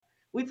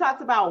We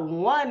talked about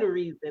one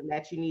reason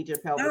that you need your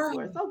pelvic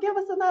floor. Oh, So give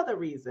us another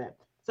reason.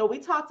 So we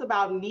talked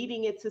about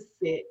needing it to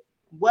sit.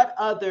 What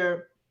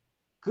other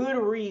good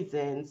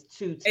reasons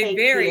to a take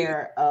very,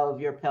 care of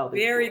your pelvic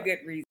very floor? good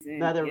reason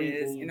Another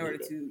reason is you in order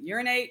need it. to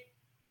urinate,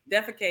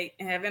 defecate,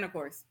 and have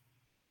intercourse.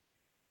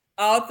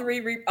 All three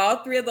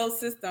of those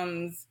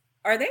systems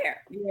are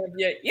there. You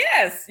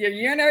have your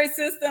urinary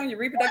system, your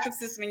reproductive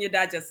system, and your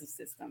digestive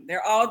system.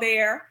 They're all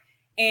there.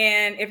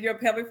 And if your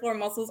pelvic floor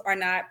muscles are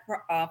not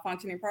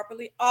functioning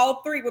properly,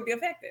 all three will be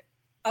affected.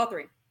 All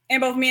three,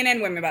 and both men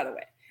and women, by the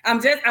way.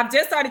 I've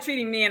just started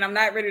treating men. I'm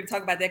not ready to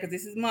talk about that because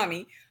this is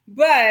mommy.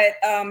 But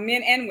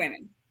men and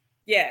women,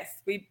 yes,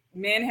 we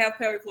men have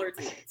pelvic floors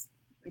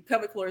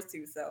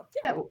too. So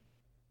Yeah.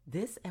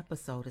 This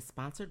episode is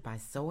sponsored by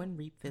Sew and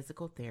Reap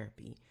Physical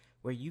Therapy,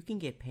 where you can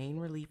get pain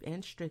relief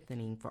and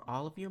strengthening for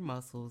all of your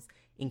muscles,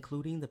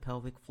 including the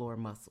pelvic floor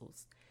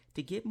muscles.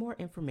 To get more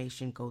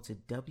information, go to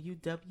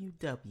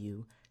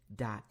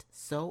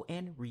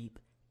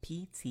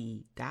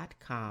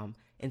www.sewandreappt.com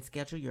and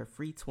schedule your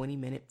free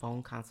 20-minute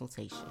phone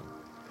consultation.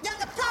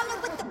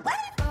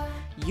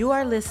 You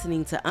are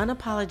listening to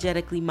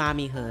Unapologetically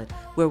Mommyhood,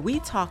 where we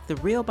talk the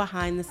real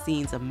behind the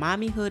scenes of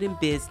mommyhood and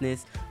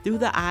business through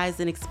the eyes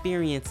and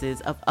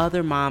experiences of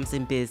other moms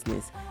in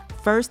business.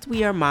 First,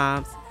 we are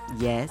moms,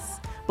 yes,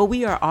 but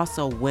we are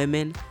also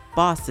women,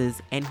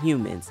 bosses, and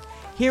humans.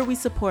 Here we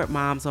support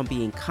moms on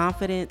being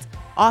confident,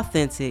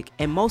 authentic,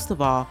 and most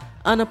of all,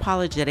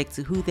 unapologetic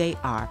to who they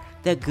are,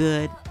 the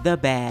good, the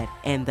bad,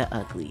 and the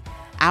ugly.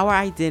 Our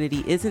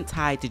identity isn't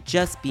tied to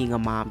just being a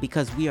mom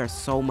because we are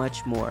so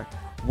much more.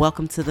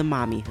 Welcome to the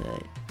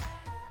Mommyhood.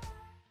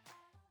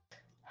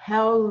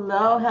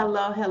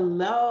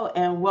 Hello,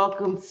 and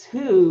welcome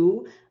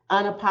to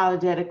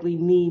Unapologetically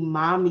Me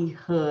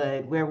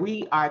Mommyhood, where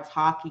we are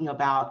talking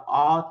about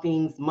all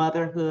things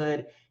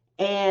motherhood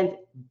and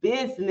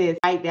business,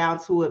 right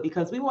down to it,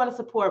 because we want to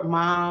support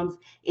moms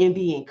in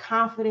being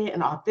confident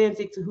and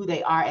authentic to who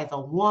they are as a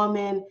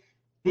woman,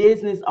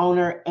 business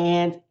owner,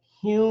 and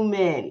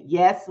human.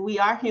 Yes, we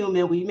are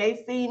human. We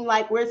may seem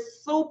like we're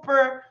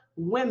super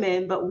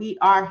women, but we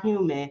are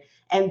human,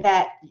 and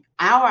that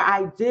our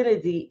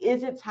identity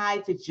isn't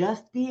tied to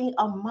just being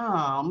a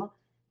mom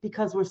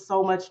because we're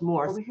so much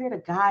more. We're here to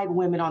guide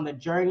women on the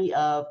journey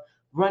of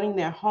running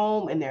their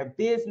home and their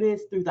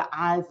business through the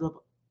eyes of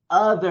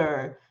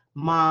other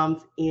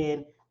moms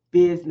in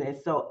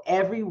business. So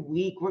every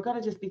week, we're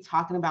going to just be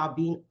talking about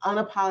being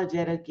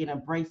unapologetic and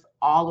embrace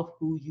all of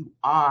who you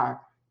are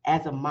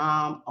as a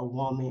mom, a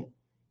woman,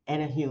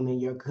 and a human.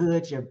 You're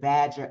good, you're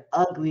bad, you're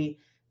ugly.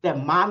 That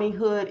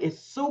mommyhood is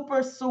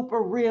super,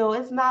 super real.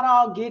 It's not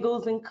all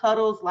giggles and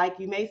cuddles like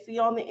you may see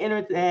on the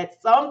internet.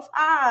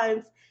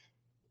 Sometimes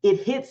it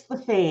hits the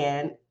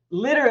fan,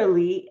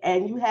 literally,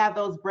 and you have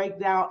those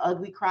breakdown,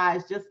 ugly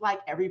cries just like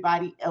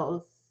everybody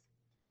else.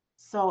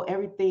 So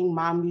everything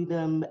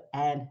mommydom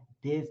and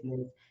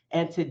business.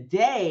 And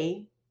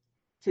today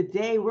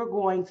we're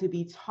going to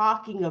be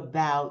talking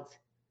about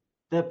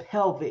the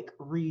pelvic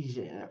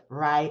region,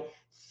 right?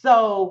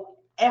 So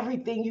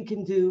everything you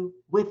can do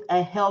with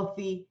a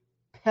healthy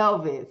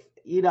pelvis.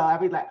 I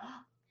mean, like,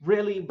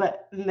 really,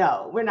 but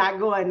no, we're not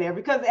going there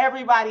because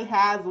everybody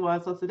has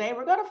one. So today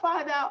we're going to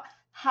find out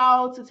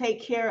how to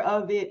take care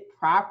of it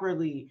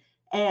properly.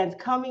 And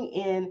coming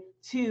in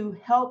to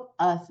help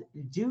us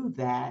do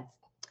that,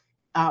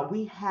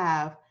 we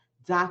have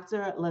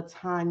Dr.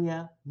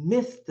 LaTonya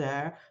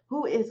Mister,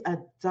 who is a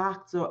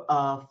doctor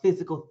of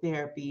physical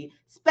therapy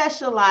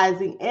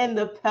specializing in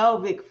the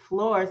pelvic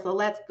floor. So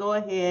let's go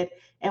ahead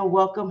and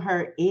welcome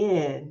her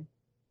in.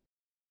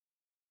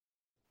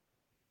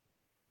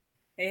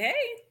 hey,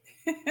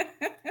 hey.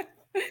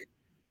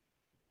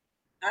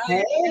 I'm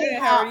Hey, good.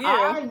 How are how you?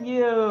 are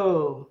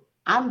you?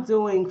 I'm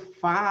doing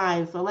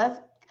fine. So let's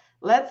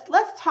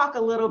talk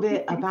a little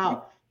bit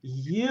about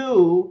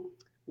you,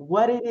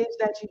 what it is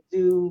that you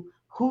do,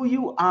 who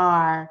you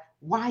are,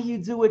 why you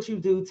do what you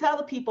do. Tell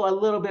the people a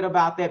little bit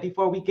about that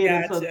before we get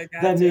into Gotcha, the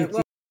gotcha.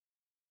 nitty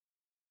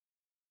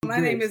Well, my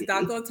name is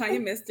Dr. gritty.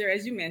 LaTonya Mister,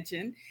 as you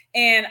mentioned,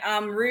 and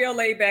I'm real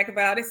laid back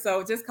about it.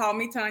 So just call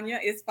me Tanya.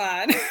 It's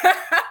fine.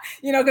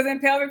 Because in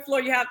pelvic floor,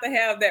 you have to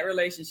have that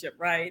relationship,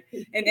 right?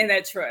 And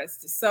that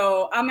trust.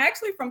 So I'm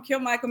actually from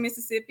Kilmichael,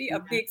 Mississippi, a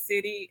Okay. big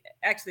city.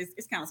 Actually,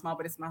 it's kind of small,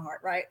 but it's my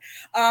heart, right?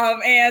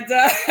 And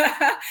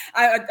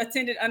I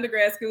attended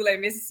undergrad school at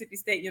Mississippi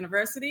State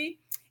University,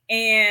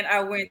 and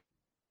I went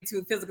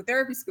to physical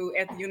therapy school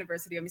at the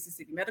University of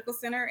Mississippi Medical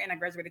Center, and I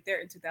graduated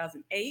there in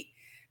 2008.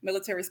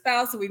 Military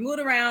spouse. So we moved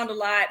around a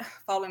lot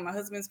following my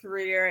husband's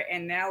career.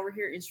 And now we're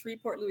here in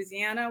Shreveport,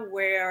 Louisiana,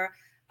 where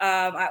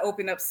I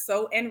opened up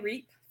Sew and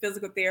Reap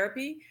Physical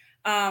Therapy.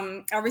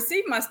 I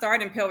received my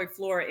start in pelvic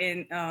floor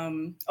in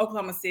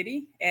Oklahoma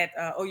City at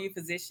OU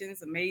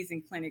Physicians,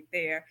 amazing clinic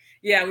there.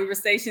 Yeah, we were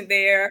stationed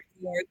there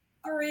for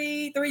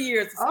three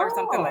years or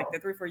something like Oh,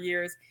 that, 3 4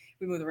 years.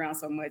 We moved around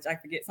so much, I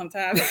forget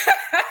sometimes.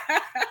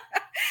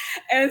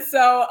 And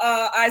so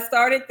I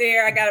started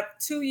there. I got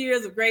 2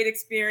 years of great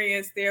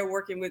experience there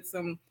working with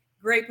some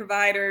great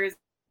providers,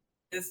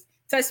 top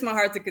touched my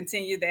heart to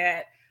continue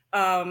that.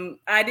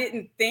 I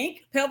didn't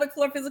think pelvic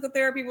floor physical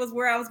therapy was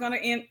where I was going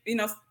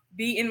to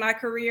be in my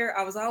career.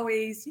 I was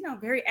always,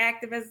 very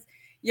active as a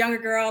younger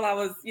girl. I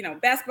was,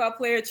 basketball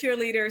player,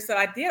 cheerleader. So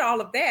I did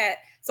all of that.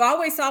 So I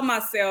always saw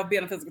myself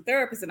being a physical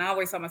therapist, and I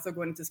always saw myself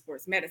going into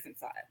sports medicine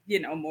side,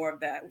 more of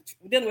that,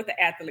 dealing with the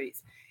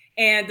athletes.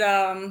 And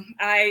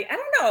I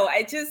don't know,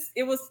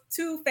 it was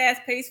too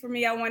fast paced for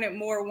me. I wanted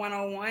more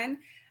one-on-one.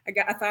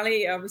 I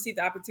finally received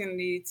the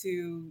opportunity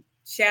to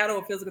shadow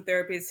a physical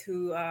therapist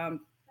who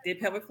did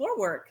pelvic floor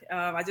work.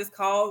 I just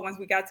called once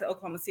we got to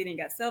Oklahoma City and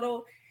got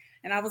settled.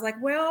 And I was like,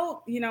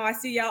 well, I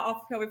see y'all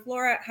off pelvic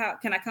floor. How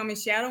can I come and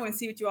shadow and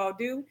see what you all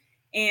do?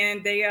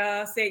 And they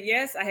said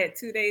yes. I had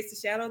 2 days to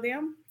shadow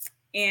them.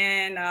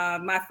 And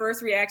my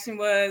first reaction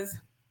was,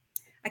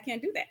 I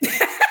can't do that.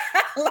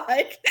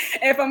 Like,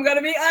 if I'm going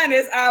to be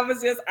honest,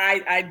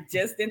 I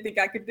just didn't think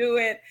I could do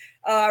it.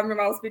 I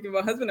remember I was speaking to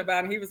my husband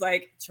about it. He was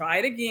like, try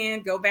it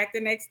again, go back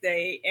the next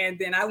day. And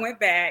then I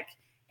went back,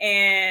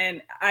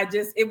 and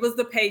it was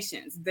the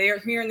patients. They're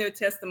hearing their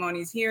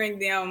testimonies, hearing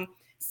them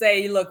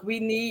say, look, we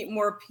need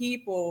more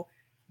people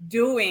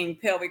doing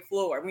pelvic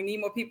floor. We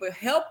need more people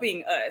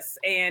helping us.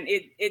 And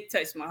it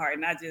touched my heart,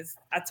 and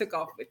I took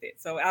off with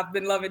it. So I've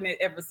been loving it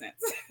ever since.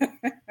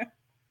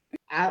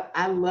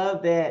 I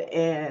love that.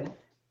 And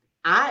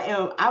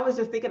I was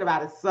just thinking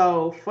about it.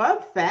 So fun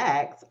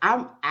fact,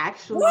 I'm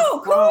actually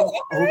from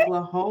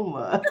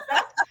Oklahoma.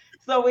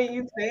 So when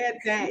you said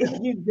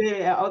that you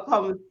did at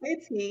Oklahoma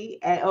City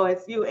at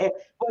OSU, and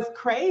what's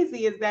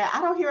crazy is that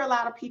I don't hear a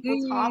lot of people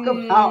talk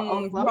about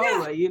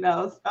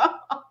Oklahoma,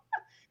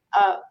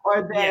 so,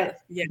 or that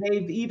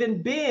they've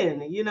even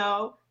been,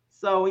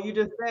 So when you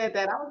just said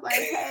that, I was like,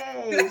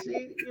 hey,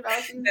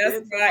 she's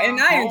that's right. And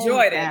I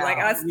enjoyed it. Like,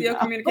 I still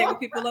communicate with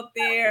people up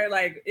there.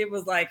 Like, it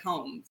was like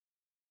home.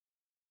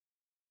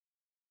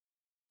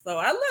 So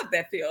I love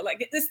that feel.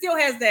 Like, it still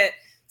has that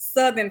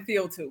Southern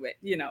feel to it,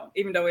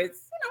 even though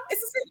it's,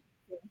 it's a city.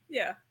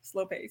 Yeah,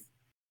 slow pace.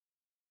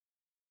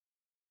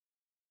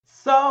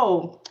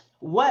 So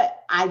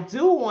what I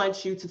do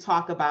want you to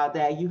talk about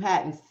that you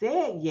hadn't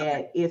said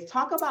yet is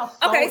talk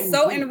about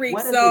Sew and Reap.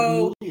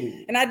 So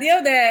an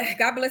idea that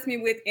God blessed me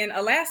with in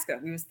Alaska.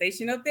 We were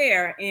stationed up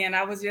there, and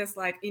I was just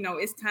like,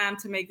 it's time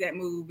to make that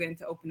move and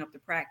to open up the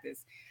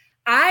practice.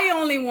 I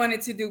only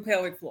wanted to do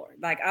pelvic floor.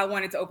 Like, I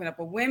wanted to open up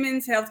a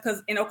women's health,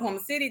 because in Oklahoma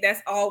City,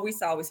 that's all we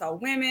saw. We saw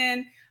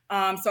women.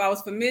 So I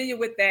was familiar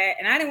with that,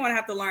 and I didn't want to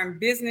have to learn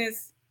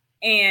business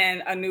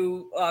and a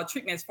new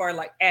treatment as far as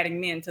like adding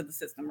men to the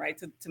system, right,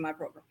 to my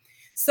program.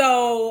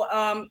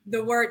 So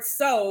the word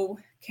sew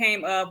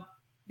came up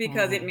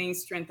because it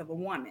means strength of a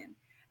woman.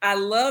 I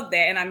love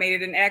that, and I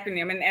made it an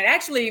acronym. And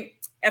actually,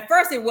 at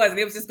first it wasn't.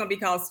 It was just going to be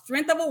called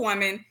Strength of a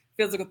Woman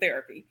Physical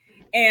Therapy.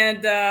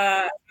 And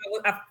I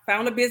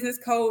found a business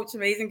coach,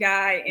 amazing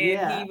guy,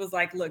 and he was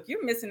like, look,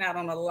 you're missing out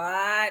on a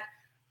lot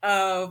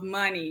of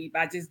money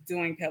by just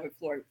doing pelvic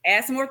floor.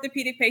 Add some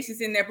orthopedic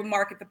patients in there, but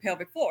market the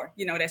pelvic floor.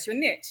 That's your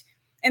niche.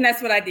 And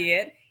that's what I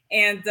did.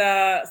 And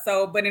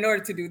but in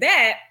order to do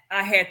that,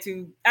 I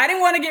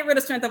didn't want to get rid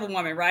of strength of a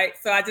woman, right?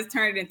 So I just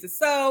turned it into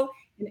sew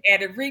and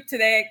added reap to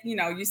that.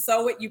 You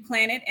sow it, you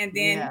plant it, and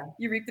then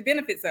you reap the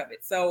benefits of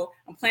it. So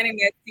I'm planting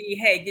that seed.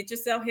 Hey, get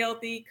yourself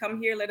healthy.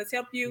 Come here, let us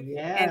help you.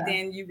 Yeah. And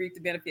then you reap the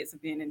benefits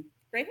of being in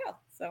great health.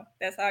 So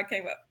that's how it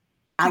came up.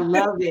 I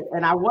love it.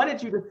 And I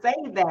wanted you to say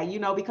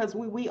that, because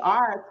we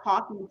are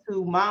talking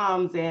to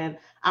moms, and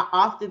I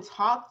often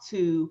talk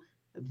to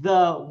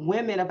the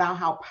women about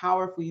how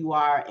powerful you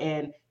are,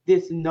 and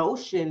this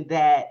notion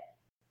that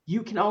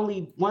you can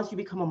only, once you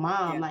become a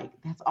mom, like,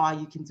 that's all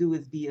you can do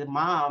is be a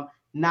mom,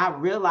 not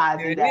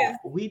realizing that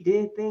we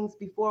did things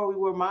before we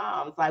were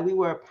moms. Like, we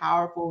were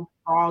powerful,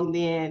 strong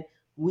then.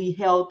 We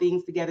held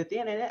things together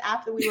then. And then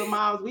after we were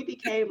moms, we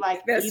became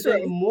like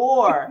even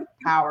more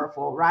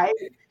powerful, right?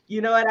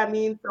 You know what I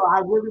mean? So I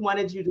really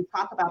wanted you to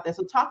talk about that.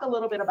 So talk a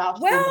little bit about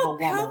strength of a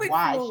woman.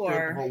 Why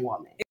strength of a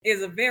woman?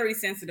 Is a very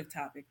sensitive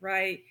topic,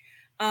 right?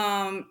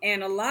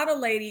 And a lot of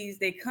ladies,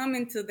 they come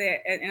into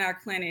that in our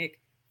clinic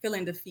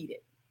feeling defeated,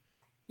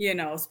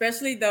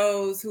 especially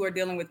those who are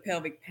dealing with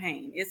pelvic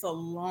pain. It's a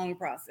long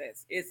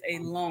process.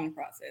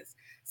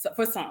 So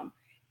for some.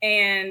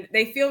 And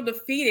they feel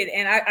defeated.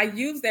 And I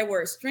use that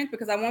word strength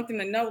because I want them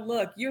to know,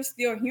 look, you're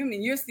still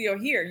human. You're still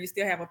here. You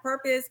still have a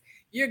purpose.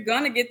 You're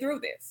going to get through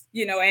this,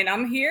 and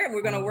I'm here.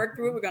 We're going to work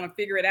through it. We're going to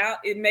figure it out.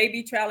 It may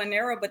be trial and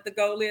error, but the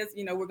goal is,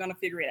 we're going to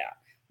figure it out.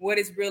 What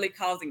is really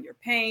causing your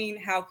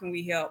pain? How can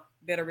we help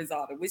better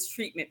resolve it? Which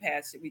treatment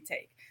path should we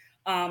take?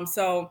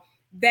 So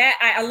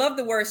that I love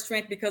the word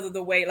strength because of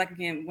the way, like,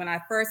 again, when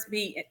I first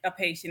meet a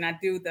patient, I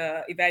do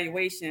the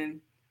evaluation.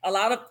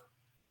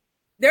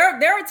 There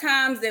are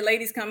times that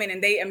ladies come in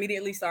and they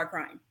immediately start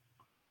crying.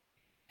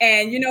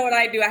 And you know what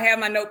I do? I have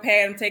my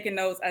notepad, I'm taking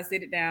notes, I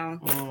sit it down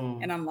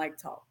and I'm like,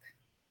 talk.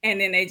 And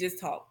then they just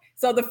talk.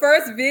 So the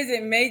first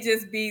visit may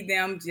just be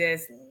them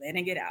just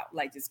letting it out,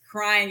 like just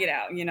crying it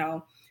out,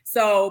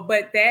 So,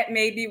 but that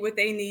may be what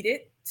they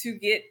needed to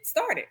get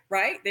started,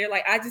 right? They're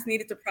like, I just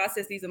needed to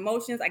process these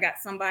emotions. I got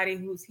somebody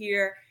who's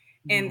here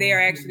and they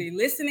are actually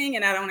listening.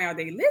 And not only are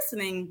they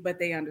listening, but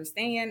they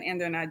understand and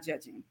they're not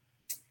judging.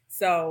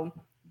 So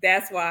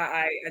that's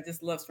why I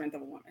just love Strength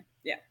of a Woman.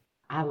 Yeah.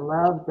 I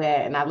love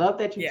that. And I love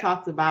that you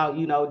talked about,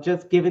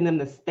 just giving them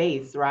the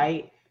space,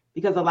 right?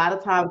 Because a lot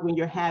of times when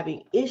you're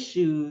having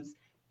issues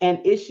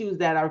and issues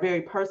that are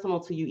very personal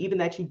to you, even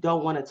that you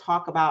don't want to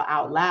talk about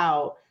out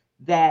loud,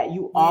 that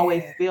you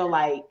always feel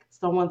like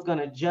someone's going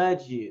to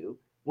judge you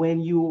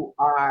when you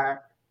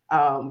are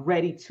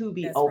ready to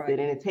be open,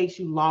 and it takes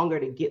you longer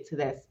to get to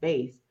that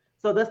space.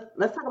 So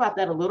let's talk about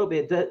that a little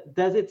bit.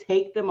 Does it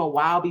take them a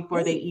while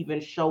before they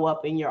even show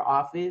up in your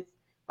office?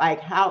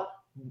 Like how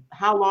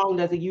long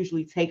does it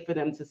usually take for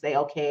them to say,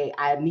 okay,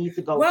 I need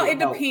to go? Well, it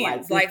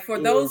depends. Like for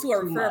those who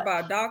are referred by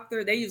a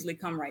doctor, they usually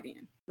come right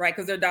in, right?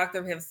 Because their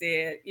doctor have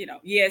said,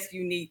 yes,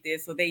 you need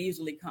this. So they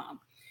usually come.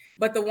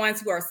 But the ones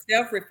who are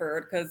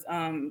self-referred, because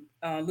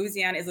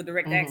Louisiana is a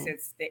direct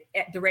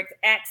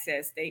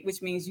access state,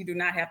 which means you do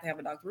not have to have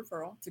a doctor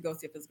referral to go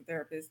see a physical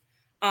therapist.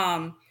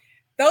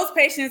 Those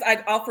patients,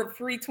 I offer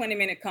free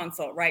 20-minute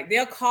consult, right?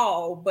 They'll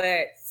call,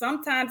 but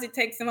sometimes it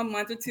takes them a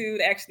month or two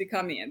to actually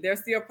come in. They're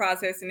still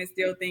processing and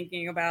still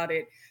thinking about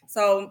it.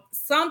 So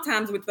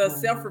sometimes with the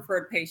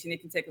self-referred patient,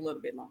 it can take a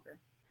little bit longer.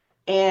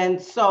 And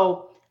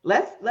so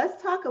let's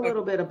talk a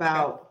little bit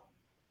about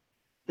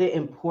the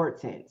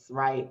importance,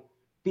 right?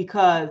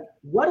 Because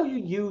what do you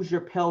use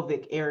your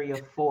pelvic area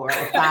for,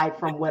 aside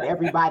from what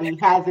everybody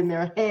has in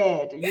their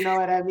head? You know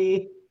what I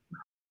mean?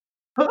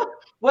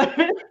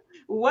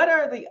 What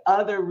are the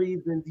other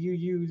reasons you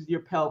use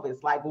your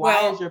pelvis? Like,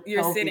 why is your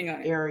pelvic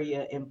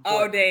area important?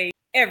 All day,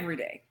 every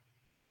day.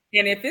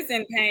 And if it's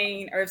in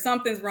pain or if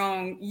something's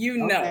wrong,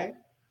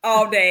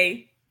 all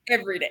day,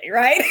 every day,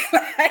 right?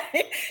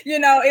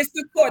 It's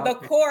the core. The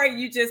core,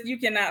 you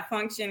cannot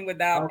function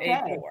without a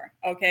core.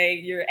 Okay.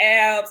 Your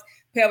abs,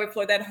 pelvic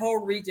floor, that whole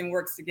region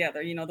works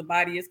together. The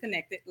body is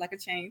connected like a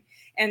chain.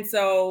 And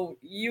so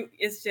you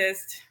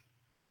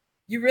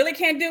really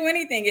can't do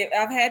anything.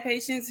 I've had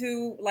patients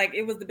who, like,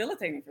 it was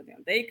debilitating for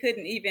them. They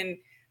couldn't even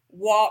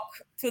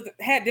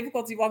had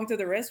difficulty walking to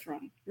the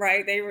restroom,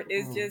 right?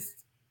 It's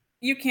just,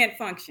 you can't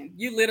function.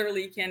 You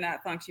literally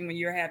cannot function when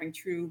you're having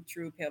true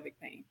pelvic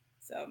pain.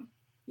 So,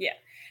 yeah.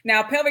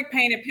 Now, pelvic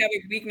pain and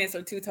pelvic weakness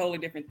are two totally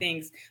different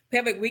things.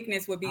 Pelvic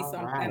weakness would be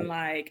something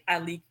like I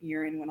leak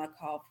urine when I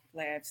cough,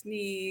 laugh,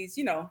 sneeze,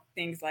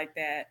 things like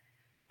that.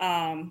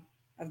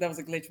 That was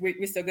a glitch.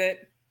 We still good?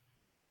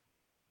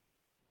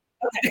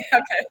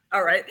 Okay.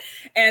 All right.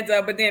 And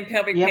but then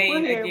pelvic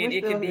pain, again,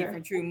 it can be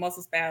from true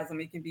muscle spasm.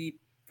 It can be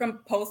from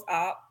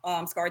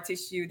post-op scar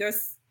tissue.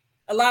 There's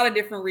a lot of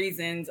different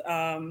reasons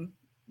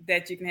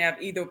that you can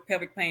have either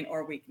pelvic pain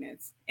or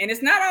weakness. And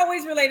it's not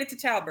always related to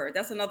childbirth.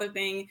 That's another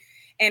thing.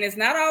 And it's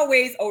not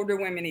always older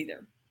women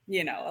either.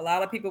 A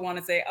lot of people want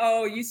to say,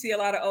 oh, you see a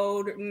lot of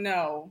old.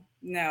 No.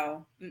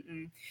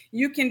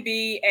 You can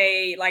be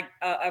a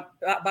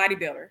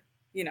bodybuilder,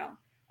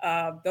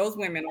 those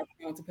women are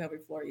prone to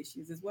pelvic floor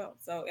issues as well.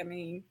 So, I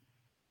mean,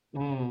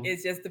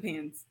 it just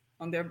depends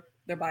on their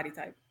body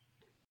type.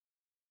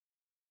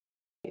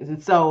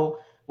 And so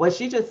what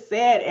she just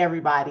said,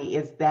 everybody,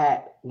 is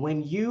that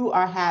when you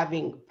are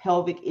having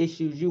pelvic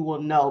issues, you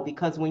will know,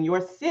 because when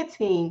you're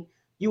sitting,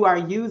 you are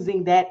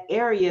using that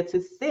area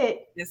to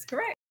sit. That's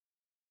correct.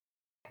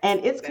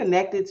 And it's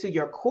connected to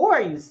your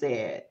core, you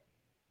said.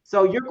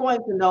 So you're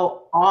going to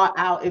know all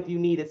out if you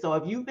need it. So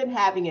if you've been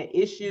having an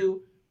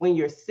issue when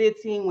you're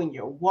sitting, when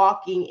you're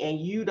walking, and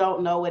you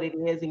don't know what it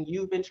is, and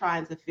you've been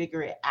trying to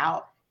figure it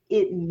out,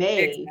 it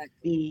may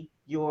be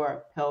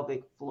your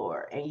pelvic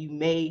floor. And you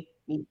may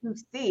need to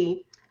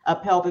see a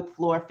pelvic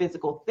floor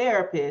physical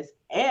therapist.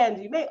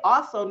 And you may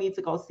also need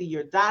to go see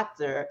your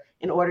doctor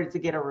in order to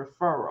get a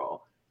referral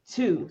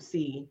to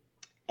see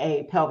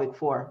a pelvic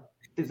floor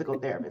physical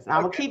therapist. Now,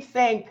 I'm going to keep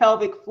saying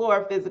pelvic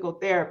floor physical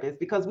therapist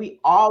because we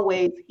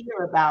always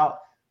hear about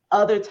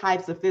other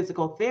types of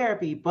physical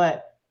therapy,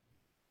 but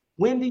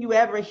when do you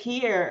ever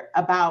hear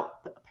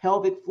about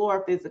pelvic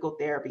floor physical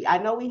therapy? I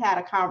know we had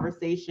a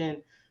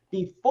conversation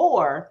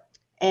before,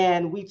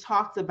 and we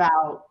talked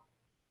about,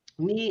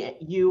 me,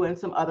 you, and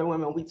some other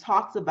women, we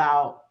talked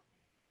about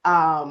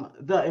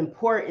the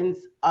importance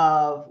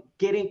of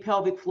getting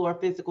pelvic floor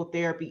physical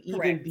therapy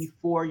even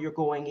before you're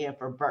going in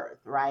for birth,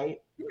 right?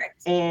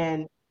 Correct.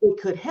 And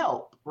it could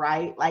help,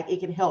 right? Like,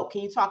 it can help.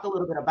 Can you talk a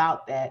little bit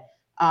about that?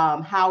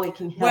 How it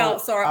can help? Well,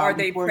 so are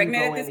they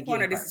pregnant at this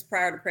point, or this is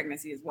prior to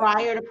pregnancy as well?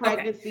 Prior to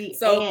pregnancy. Okay.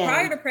 So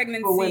prior to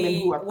pregnancy, for women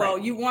who are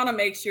pregnant, you want to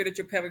make sure that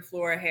your pelvic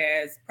floor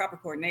has proper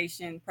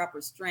coordination,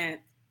 proper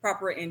strength,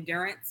 proper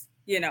endurance.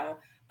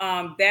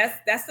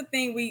 That's the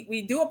thing.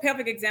 We do a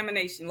pelvic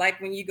examination,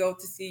 like when you go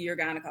to see your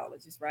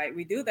gynecologist, right?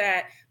 We do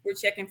that. We're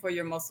checking for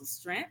your muscle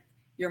strength,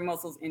 your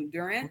muscles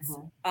endurance,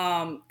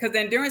 because the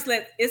endurance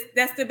it's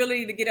that's the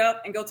ability to get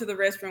up and go to the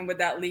restroom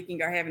without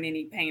leaking or having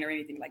any pain or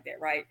anything like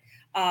that, right?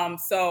 And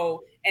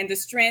the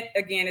strength,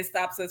 again, it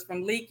stops us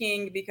from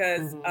leaking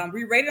because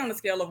we rate it on a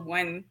scale of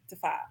 1 to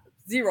 5,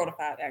 0 to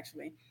 5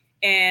 actually.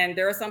 And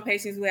there are some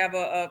patients who have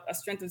a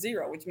strength of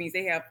 0, which means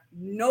they have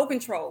no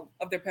control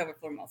of their pelvic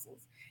floor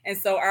muscles. And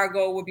so our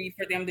goal would be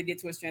for them to get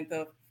to a strength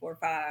of 4 or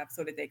 5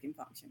 so that they can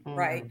function,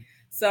 right? Mm.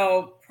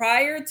 So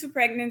prior to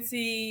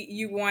pregnancy,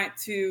 you want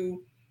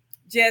to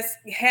just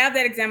have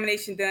that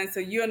examination done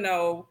so you'll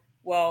know,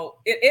 well,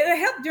 it'll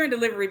help during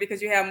delivery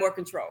because you have more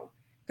control.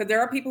 Because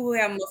there are people who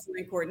have muscle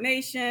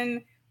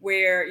incoordination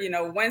where,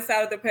 one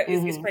side of the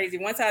is crazy.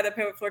 One side of the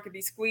pelvic floor could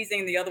be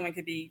squeezing, the other one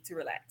could be too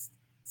relaxed.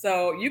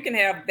 So you can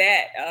have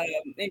that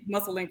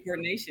muscle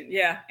incoordination,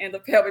 in the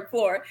pelvic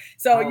floor.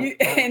 So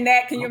can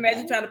you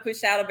imagine trying to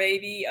push out a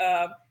baby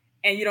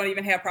and you don't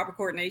even have proper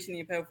coordination in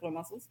your pelvic floor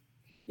muscles?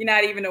 You're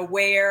not even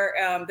aware.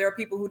 There are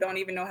people who don't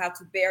even know how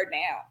to bear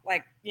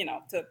down,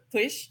 to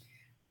push.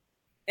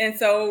 And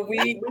so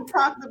we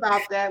talked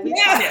about that. We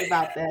talked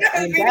about that.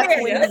 And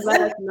that's when you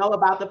let us know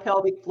about the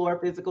pelvic floor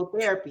physical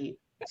therapy.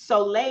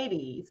 So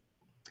ladies,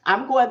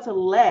 I'm going to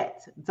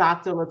let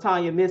Dr.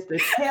 LaTonya Mister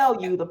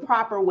tell you the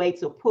proper way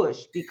to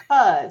push,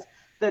 because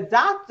the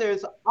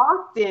doctors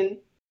often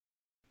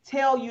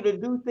tell you to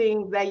do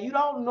things that you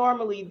don't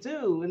normally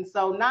do. And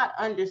so not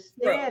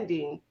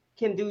understanding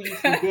can do you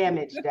some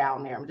damage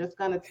down there. I'm just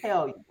going to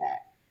tell you that,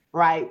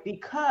 right?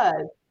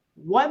 Because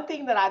one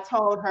thing that I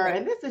told her,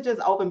 and this is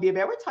just open being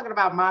bad, we're talking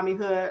about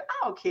mommyhood.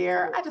 I don't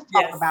care. I just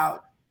talk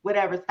about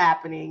whatever's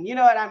happening. You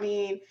know what I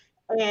mean?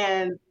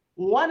 And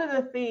one of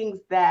the things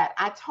that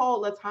I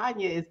told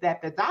LaTonya is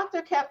that the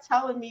doctor kept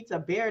telling me to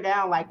bear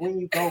down like when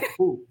you go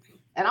poop.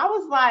 And I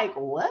was like,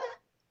 what?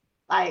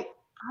 Like,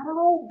 I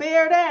don't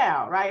bear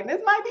down, right? And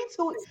this might be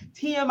too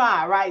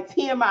TMI, right?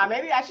 TMI.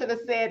 Maybe I should have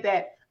said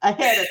that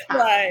ahead of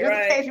time,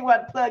 just in case you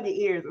want to plug your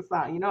ears or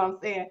something. You know what I'm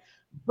saying?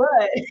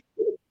 But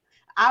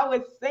I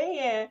was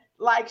saying,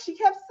 like, she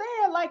kept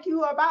saying, like, you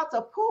were about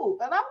to poop.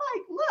 And I'm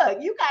like,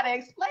 look, you got to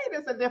explain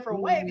this a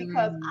different way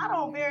because I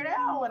don't bear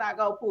down when I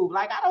go poop.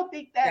 Like, I don't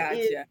think that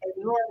is a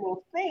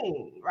normal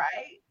thing,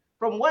 right?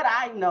 From what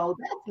I know,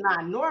 that's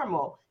not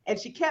normal. And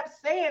she kept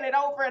saying it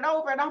over and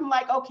over. And I'm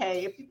like,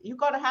 okay, if you're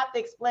going to have to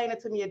explain it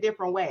to me a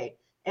different way.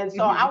 And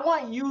so I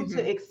want you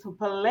to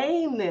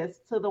explain this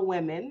to the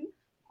women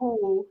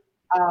who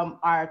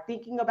are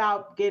thinking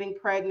about getting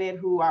pregnant,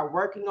 who are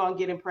working on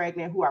getting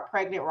pregnant, who are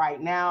pregnant right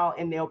now,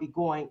 and they'll be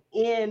going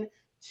in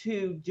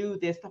to do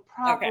this the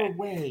proper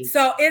way.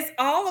 So it's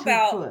all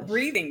about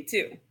breathing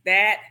too.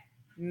 That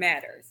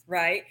matters,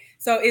 right?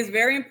 So it's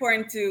very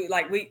important to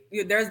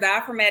there's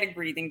diaphragmatic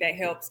breathing that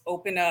helps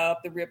open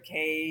up the rib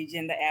cage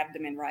and the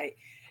abdomen, right?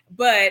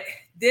 But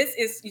this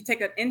is, you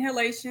take an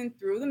inhalation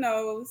through the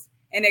nose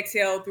and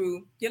exhale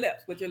through your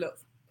lips with your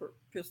lips.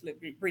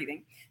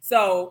 Breathing.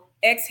 So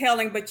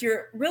exhaling, but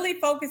you're really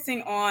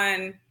focusing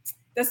on,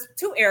 there's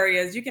 2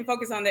 areas. You can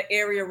focus on the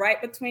area right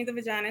between the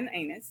vagina and the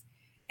anus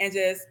and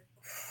just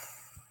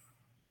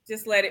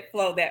let it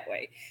flow that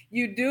way.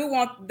 You do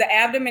want the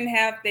abdomen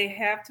they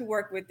have to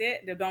work with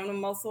it, the abdominal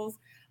muscles.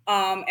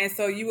 And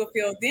so you will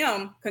feel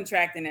them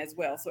contracting as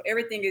well. So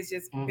everything is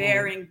just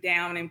bearing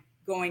down and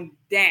going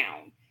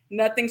down.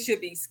 Nothing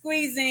should be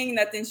squeezing.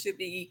 Nothing should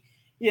be,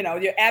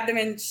 your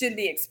abdomen should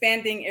be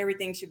expanding.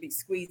 Everything should be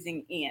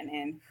squeezing in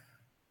and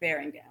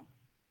bearing down.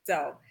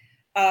 So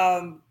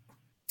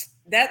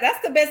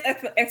that's the best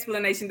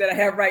explanation that I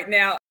have right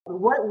now.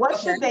 What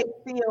should they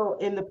feel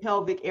in the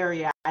pelvic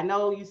area? I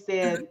know you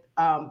said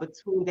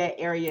between that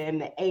area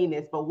and the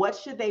anus, but what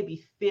should they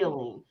be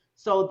feeling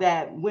so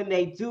that when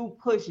they do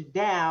push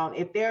down,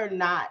 if they're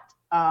not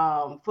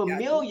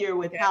familiar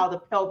with how the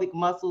pelvic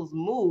muscles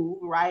move,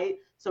 right?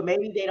 So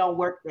maybe they don't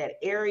work that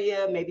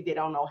area. Maybe they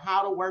don't know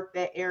how to work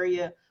that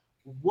area.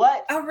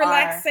 What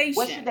relaxation?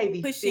 What should they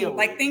be pushing? Feeling?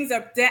 Like things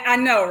are. I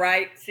know,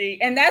 right? See,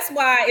 and that's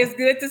why it's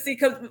good to see,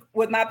 because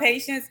with my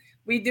patients,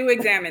 we do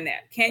examine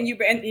that. Can you?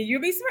 And you'll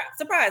be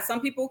surprised.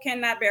 Some people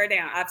cannot bear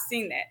down. I've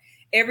seen that.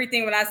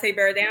 Everything when I say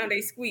bear down,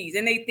 they squeeze,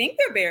 and they think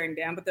they're bearing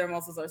down, but their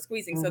muscles are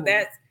squeezing. So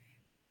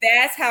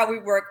that's how we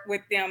work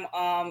with them.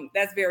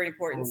 That's very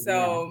important.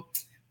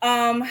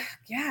 Gosh,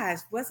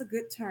 what's a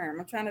good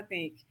term? I'm trying to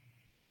think.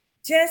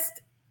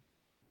 Just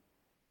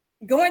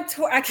going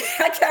toward,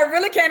 I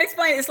really can't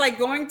explain. It's like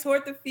going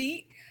toward the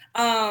feet.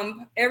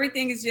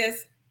 Everything is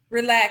just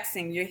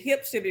relaxing. Your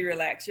hips should be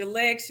relaxed. Your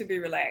legs should be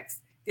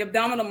relaxed. The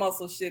abdominal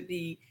muscles should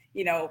be,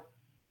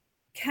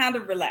 kind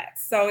of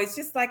relaxed. So it's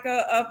just like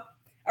a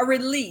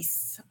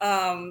release.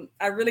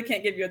 I really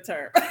can't give you a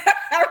term.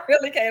 I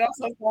really can't. I'm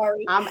so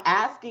sorry. I'm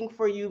asking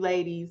for you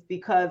ladies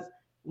because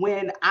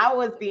when I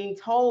was being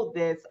told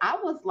this, I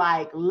was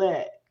like,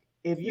 look,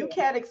 if you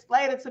can't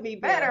explain it to me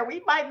better,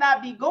 we might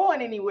not be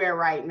going anywhere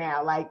right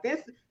now. Like this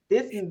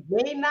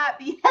may not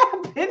be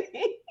happening,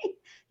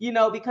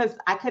 because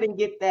I couldn't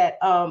get that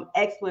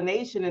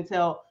explanation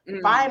until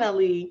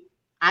finally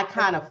I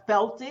kind of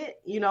felt it.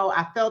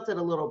 I felt it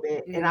a little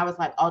bit, and I was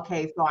like,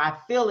 okay, so I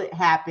feel it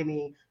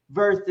happening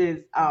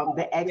versus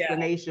the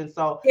explanation.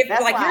 So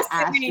that's why I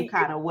asked you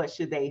kind of what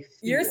should they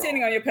feel. You're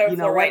sitting on your pelvic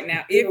floor right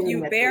now. If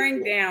you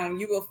bearing down,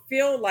 you will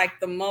feel like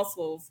the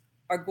muscles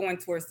are going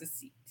towards the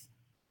seat.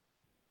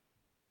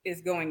 Is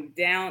going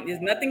down.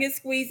 There's nothing is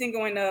squeezing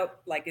going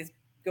up, like it's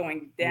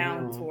going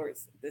down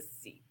towards the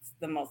seats,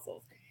 the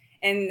muscles.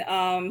 And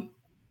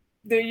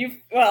Do you?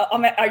 Well,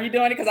 are you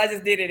doing it? Because I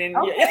just did it, and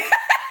Okay.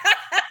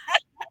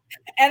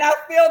 and I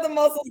feel the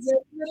muscles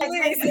just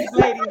release.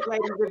 Ladies,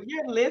 if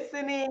you're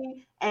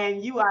listening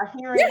and you are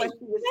hearing what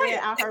she was saying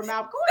out her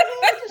mouth, go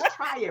ahead and just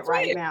try it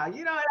right now.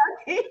 You know what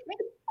I mean?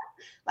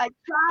 Like,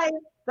 try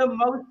the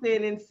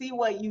motion and see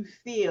what you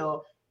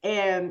feel.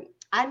 And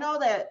I know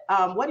that,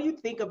 what do you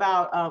think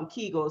about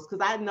Kegels? Because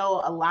I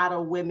know a lot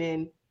of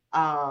women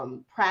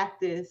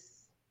practice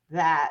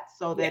that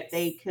so that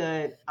they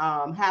could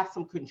have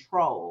some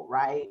control,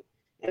 right?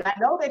 And I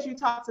know that you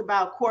talked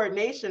about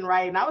coordination,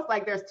 right? And I was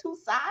like, there's two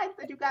sides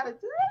that you got to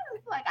do.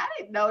 It's like, I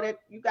didn't know that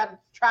you got to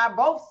try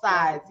both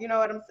sides. You know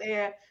what I'm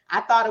saying?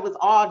 I thought it was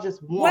all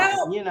just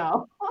one, you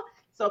know?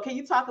 So can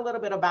you talk a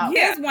little bit about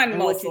that? One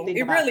muscle.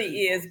 It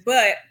really is.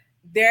 But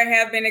there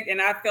have been,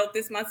 and I felt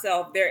this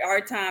myself, there are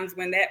times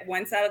when that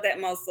one side of that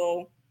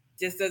muscle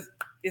just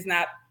is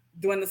not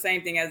doing the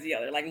same thing as the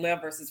other, like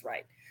left versus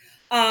right.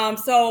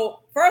 So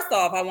first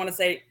off, I want to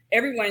say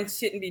everyone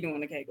shouldn't be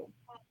doing the Kegel.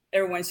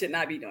 Everyone should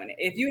not be doing it.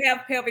 If you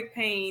have pelvic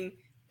pain,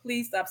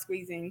 please stop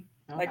squeezing,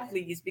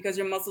 please, because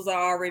your muscles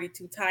are already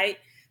too tight.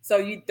 So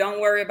you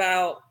don't worry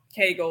about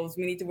Kegels.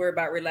 We need to worry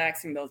about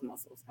relaxing those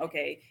muscles.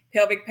 Okay.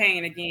 Pelvic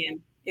pain, again,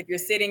 if you're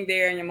sitting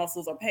there and your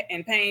muscles are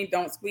in pain,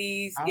 don't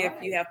squeeze. If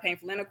you have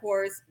painful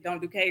intercourse,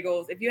 don't do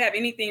Kegels. If you have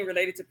anything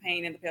related to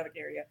pain in the pelvic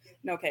area,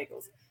 no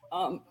Kegels.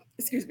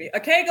 Excuse me. A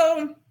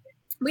Kegel,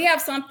 we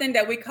have something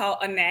that we call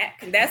a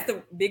knack. That's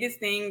the biggest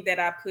thing that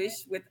I push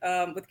with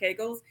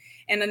Kegels.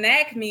 And a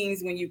knack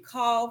means when you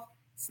cough,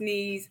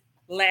 sneeze,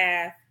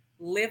 laugh,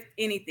 lift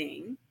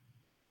anything,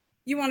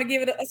 you want to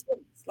give it a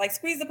squeeze, like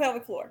squeeze the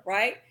pelvic floor,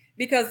 right?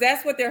 Because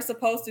that's what they're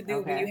supposed to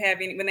do when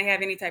they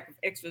have any type of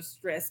extra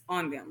stress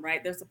on them,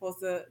 right? They're supposed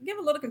to give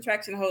a little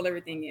contraction, hold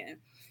everything in.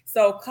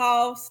 So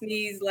cough,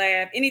 sneeze,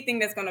 laugh, anything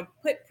that's going to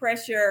put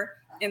pressure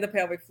in the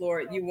pelvic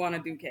floor, you want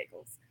to do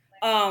Kegels.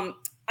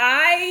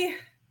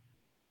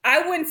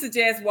 I wouldn't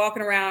suggest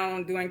walking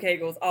around doing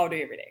Kegels all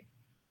day, every day,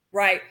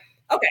 right?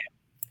 Okay.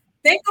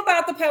 Think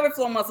about the pelvic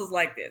floor muscles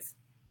like this.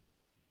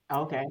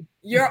 Okay.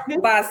 Your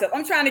bicep.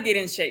 I'm trying to get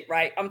in shape,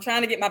 right? I'm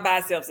trying to get my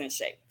biceps in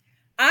shape.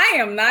 I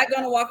am not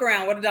going to walk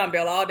around with a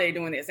dumbbell all day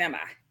doing this, am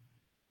I?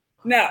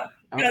 No,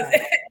 because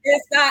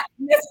it's not,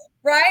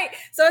 right?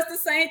 So it's the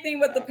same thing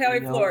with the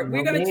pelvic floor.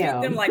 We're going to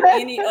treat them like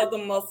any other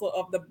muscle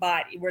of the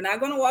body. We're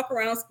not going to walk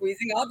around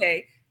squeezing all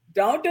day.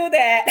 Don't do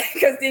that,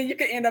 because then you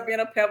could end up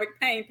in a pelvic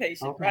pain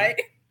patient, right?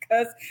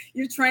 Because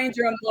you trained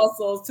your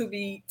muscles to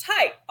be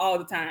tight all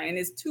the time, and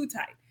it's too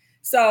tight.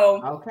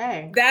 So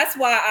that's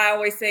why I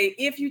always say,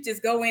 if you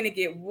just go in and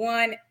get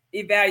one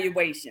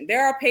evaluation,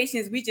 there are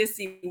patients we just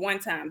see one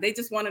time. They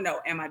just want to know,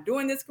 am I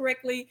doing this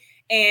correctly?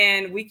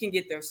 And we can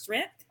get their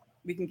strength,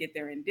 we can get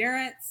their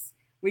endurance,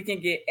 we can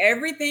get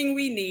everything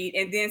we need,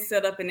 and then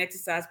set up an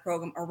exercise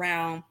program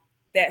around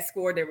that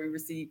score that we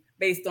receive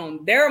based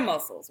on their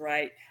muscles,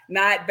 right?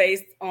 Not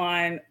based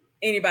on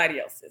anybody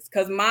else's.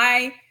 Because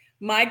my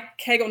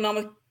Kegel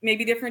number may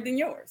be different than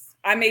yours.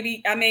 I may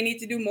need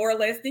to do more or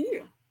less than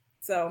you.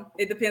 So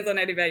it depends on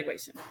that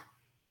evaluation.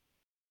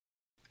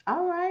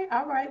 All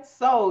right.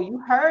 So you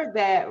heard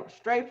that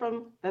straight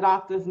from the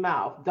doctor's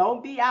mouth.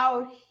 Don't be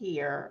out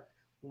here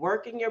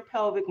working your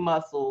pelvic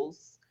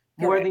muscles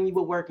more than you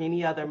would work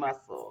any other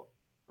muscle,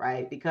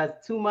 right? Because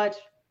too much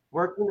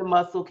working the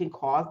muscle can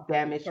cause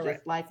damage,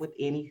 just like with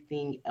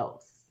anything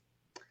else.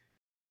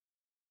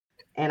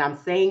 And I'm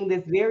saying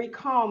this very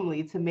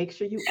calmly to make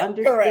sure you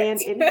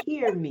understand and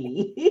hear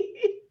me,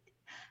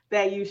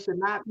 that you should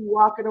not be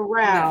walking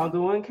around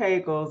doing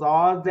Kegels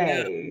all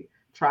day,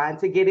 trying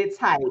to get it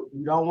tight.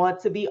 You don't want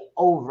to be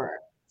over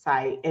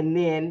tight and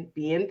then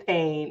be in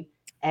pain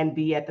and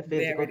be at the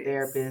physical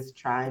therapist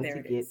trying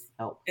to get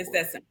help. It's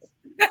that simple.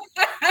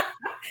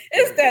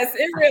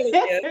 It really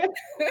is.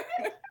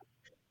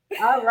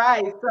 All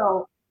right.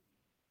 So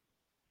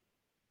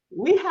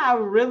we have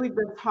really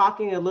been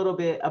talking a little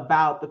bit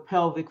about the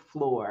pelvic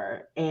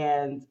floor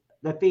and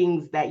the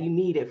things that you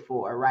need it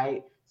for,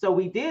 right? So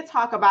we did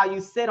talk about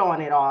you sit on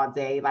it all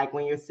day, like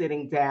when you're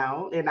sitting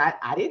down. And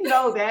I didn't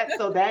know that.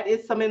 So that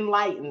is some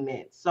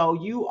enlightenment. So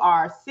you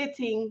are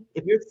sitting,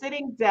 if you're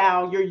sitting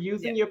down, you're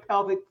using your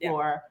pelvic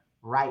floor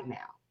right now.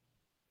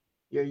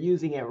 You're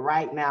using it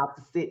right now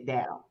to sit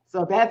down.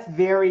 So that's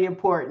very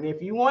important.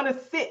 If you want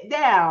to sit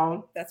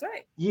down, that's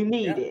right. You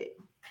need it,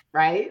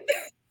 right?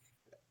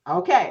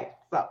 Okay.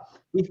 So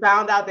we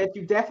found out that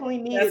you definitely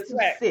need it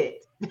to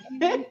sit.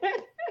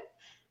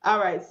 All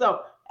right.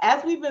 So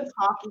as we've been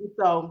talking,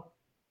 so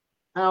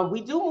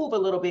we do move a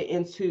little bit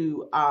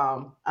into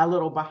a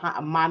little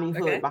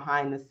mommyhood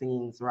behind the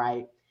scenes,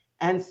 right?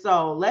 And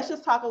so let's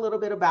just talk a little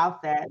bit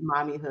about that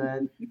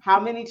mommyhood. How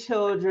many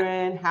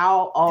children?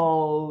 How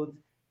old?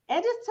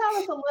 And just tell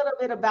us a little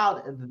bit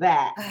about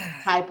that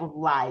type of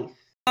life.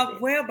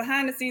 Well,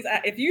 behind the scenes,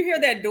 if you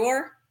hear that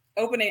door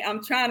opening,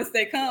 I'm trying to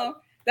stay calm.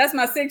 That's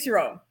my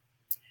 6-year-old.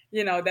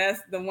 You know,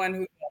 that's the one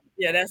who,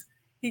 that's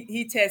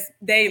he tests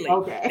daily.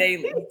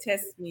 Daily. He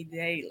tests me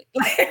daily.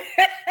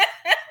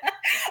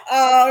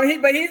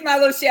 But he's my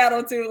little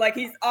shadow too. Like,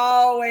 he's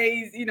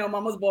always,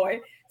 mama's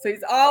boy. So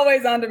he's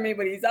always under me,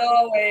 but he's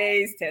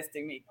always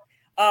testing me.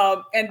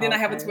 And then I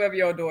have a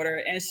 12-year-old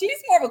daughter, and she's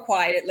more of a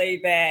quiet,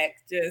 laid back,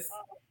 just,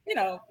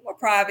 more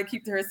private,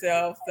 keep to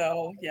herself.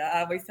 So yeah,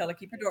 I always tell her,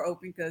 keep your door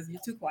open because you're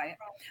too quiet.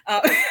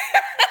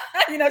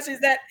 She's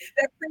that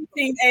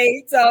preteen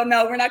age. So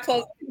no, we're not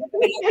close.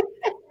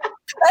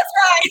 That's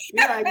right.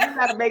 You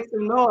got to make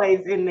some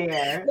noise in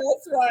there.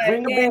 That's right.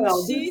 Ring a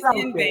bell. She's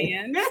in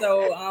band.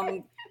 So,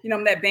 I'm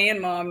that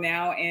band mom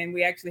now, and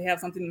we actually have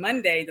something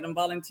Monday that I'm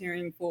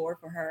volunteering for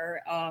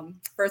her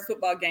first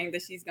football game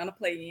that she's going to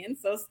play in.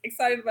 So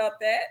excited about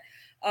that.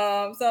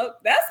 So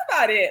that's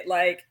about it.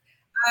 Like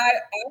I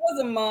was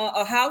a mom,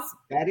 a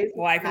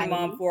housewife and a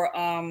mom for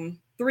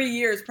 3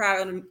 years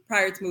prior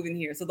to moving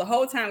here. So the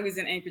whole time we was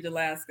in Anchorage,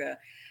 Alaska,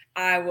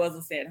 I was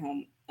a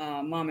stay-at-home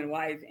mom and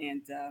wife,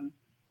 and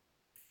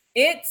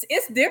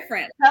it's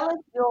different. Tell us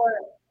your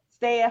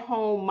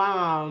stay-at-home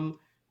mom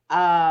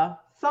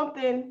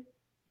something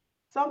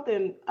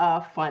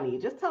funny.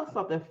 Just tell us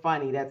something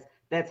funny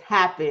that's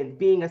happened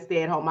being a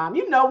stay-at-home mom.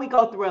 We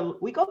go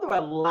through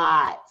a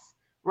lot,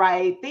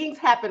 right? Things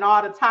happen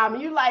all the time,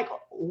 and you're like,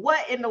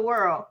 what in the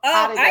world?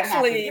 How did that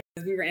happen?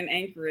 We were in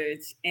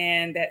Anchorage,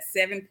 and that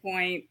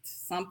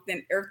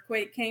 7-point-something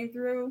earthquake came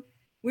through.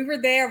 We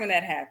were there when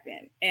that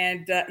happened.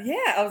 And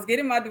I was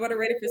getting my daughter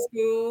ready for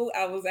school.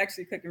 I was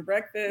actually cooking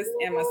breakfast,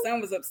 and my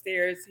son was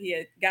upstairs. He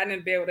had gotten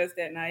in bed with us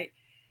that night.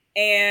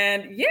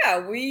 And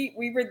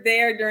we were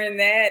there during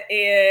that.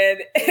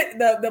 And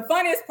the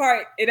funniest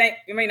part, it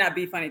may not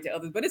be funny to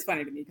others, but it's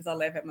funny to me because I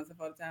laugh at myself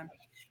all the time,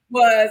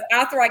 was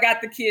after I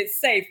got the kids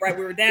safe, right?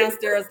 We were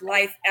downstairs,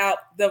 lights out.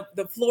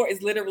 The floor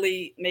is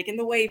literally making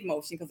the wave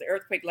motion because the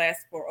earthquake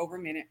lasts for over a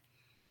minute.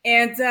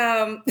 And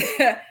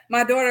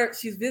my daughter,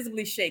 she's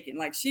visibly shaking.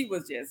 Like she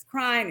was just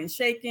crying and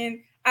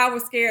shaking. I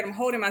was scared. I'm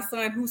holding my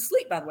son, who's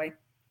asleep, by the way,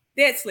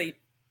 dead sleep.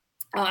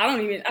 I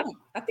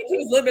think he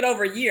was a little bit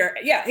over a year.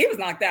 Yeah, he was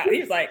knocked out. He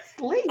was like,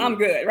 I'm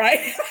good, right?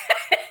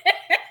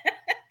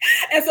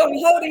 And so I'm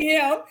holding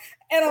him,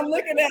 and I'm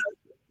looking at,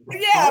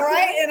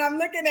 right? And I'm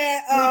looking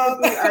at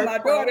my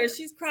daughter.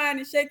 She's crying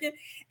and shaking,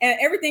 and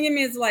everything in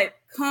me is like,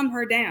 calm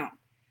her down.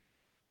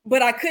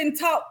 But I couldn't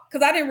talk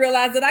because I didn't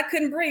realize that I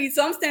couldn't breathe.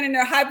 So I'm standing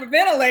there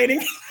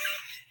hyperventilating.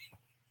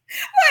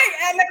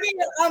 And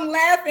again, I'm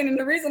laughing. And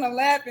the reason I'm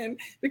laughing,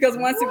 because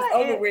once it was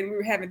over with, we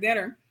were having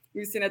dinner. We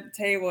were sitting at the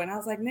table, and I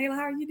was like, Nayla,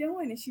 how are you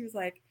doing? And she was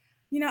like,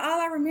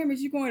 all I remember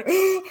is you going, and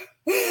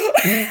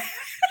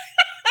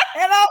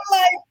I'm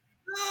like,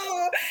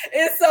 oh,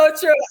 it's so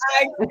true.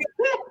 I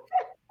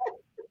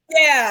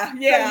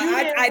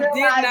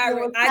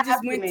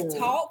just went to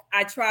talk.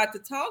 I tried to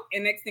talk,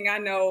 and next thing I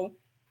know,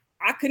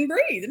 I couldn't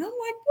breathe. And I'm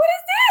like, what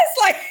is this?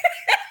 Like,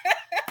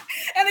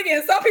 and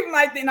again, some people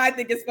might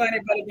think it's funny,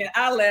 but again,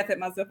 I laugh at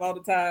myself all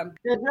the time.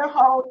 Your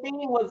whole thing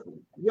was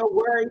you're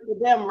worrying for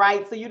them,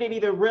 right? So you didn't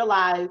even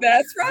realize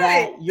that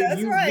you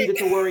needed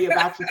to worry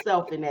about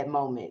yourself in that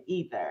moment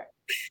either.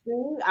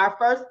 See, our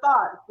first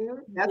thought. See?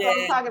 That's what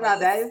I'm talking about.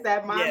 That is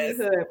that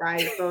mommyhood,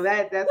 right? So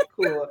that's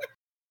cool.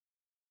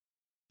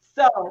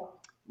 So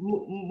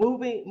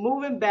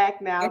moving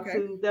back now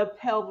to the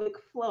pelvic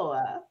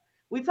floor.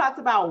 We talked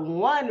about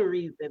one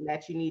reason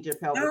that you need your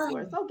pelvic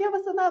floor. So give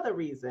us another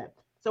reason.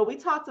 So we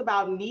talked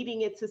about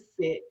needing it to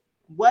sit.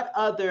 What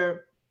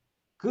other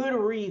good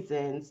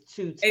reasons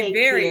to take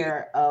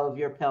care of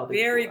your pelvic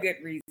floor? Very good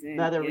reason.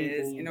 Another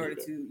reason in order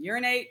to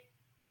urinate,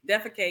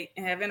 defecate,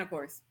 and have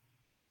intercourse.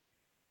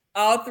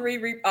 All three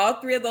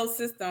of those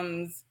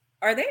systems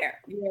are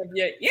there. You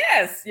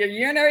have your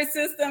urinary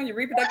system, your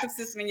reproductive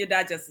system, and your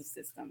digestive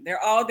system.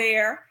 They're all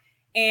there.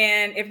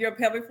 And if your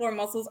pelvic floor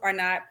muscles are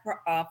not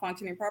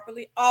functioning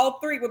properly, all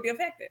three will be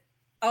affected.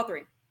 All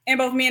three, and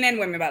both men and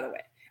women, by the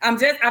way. I've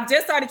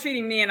just started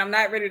treating men. I'm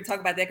not ready to talk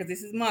about that because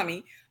this is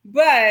mommy.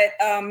 But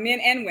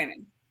men and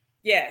women,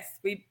 yes,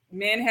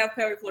 men have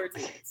pelvic floors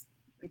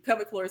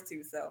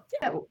too. So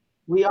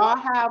we all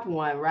have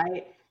one,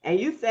 right? And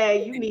you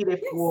say you need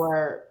it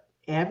for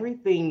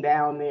everything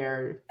down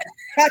there.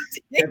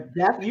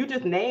 You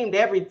just named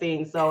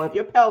everything. So if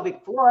your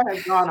pelvic floor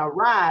has gone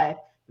awry,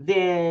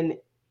 then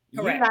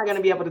you're not going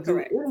to be able to do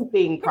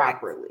anything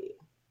properly.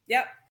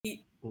 Yep.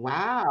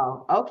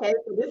 Wow. Okay.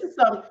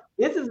 So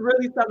this is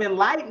really some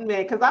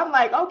enlightenment, because I'm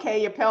like,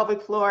 okay, your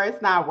pelvic floor,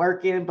 it's not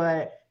working,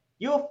 but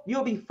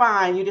you'll be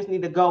fine. You just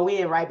need to go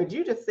in, right? But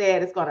you just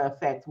said it's going to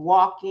affect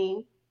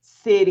walking,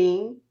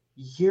 sitting,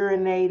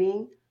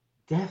 urinating,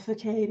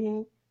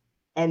 defecating.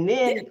 And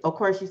then of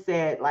course you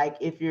said, like,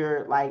 if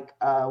you're like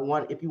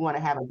if you want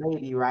to have a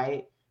baby,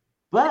 right?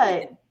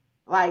 But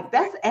like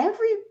that's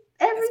everything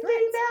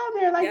down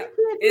there. Like you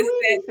can't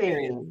do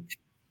anything.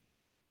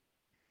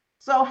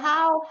 So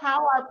how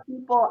are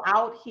people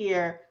out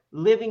here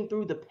living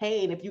through the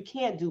pain if you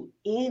can't do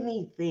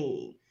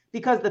anything?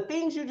 Because the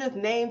things you just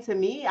named to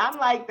me, I'm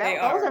like,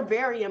 those are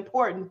very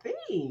important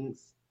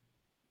things.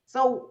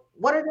 So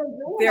what are they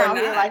doing out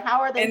here? Like, how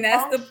are they And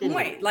that's the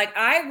point. Like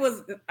I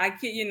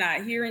kid you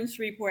not, here in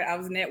Shreveport, I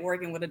was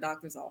networking with a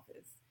doctor's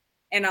office.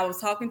 And I was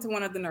talking to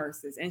one of the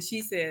nurses, and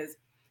she says,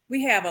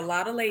 we have a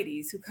lot of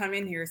ladies who come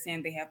in here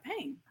saying they have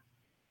pain.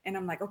 And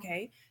I'm like,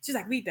 okay. She's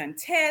like, we've done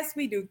tests,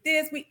 we do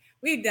this,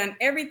 we've done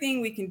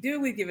everything we can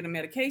do. We've given a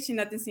medication,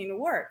 nothing seemed to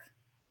work.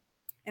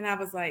 And I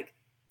was like,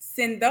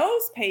 send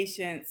those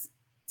patients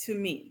to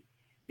me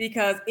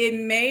because it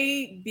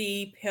may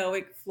be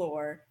pelvic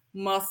floor,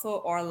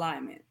 muscle, or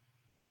alignment.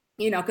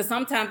 Because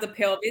sometimes the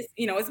pelvis,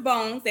 it's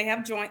bones. They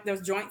have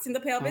there's joints in the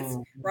pelvis,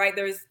 right?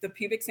 There's the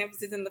pubic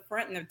symphysis in the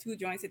front and there are 2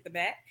 joints at the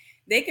back.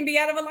 They can be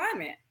out of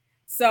alignment.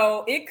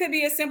 So it could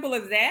be as simple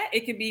as that.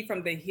 It could be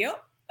from the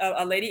hip.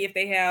 A lady, if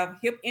they have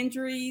hip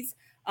injuries,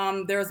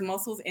 there's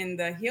muscles in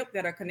the hip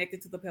that are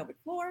connected to the pelvic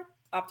floor.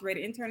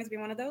 Obturated internus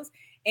being one of those.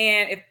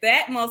 And if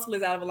that muscle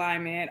is out of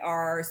alignment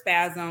or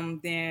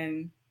spasm,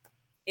 then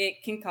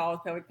it can cause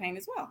pelvic pain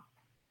as well.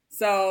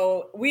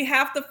 So we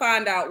have to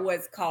find out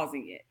what's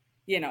causing it,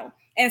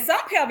 And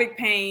some pelvic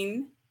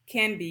pain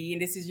can be,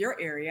 and this is your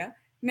area,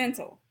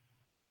 mental,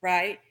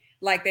 right?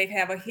 Like they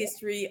have a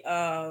history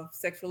of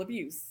sexual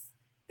abuse.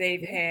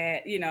 They've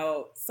had,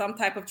 some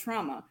type of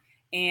trauma.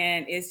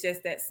 And it's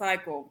just that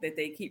cycle that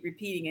they keep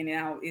repeating. And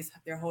now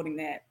they're holding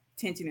that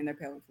tension in their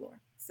pelvic floor.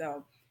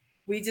 So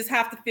we just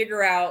have to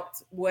figure out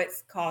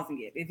what's causing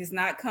it. If it's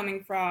not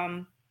coming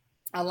from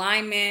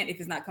alignment,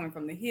 if it's not coming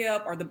from the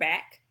hip or the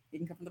back, it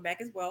can come from the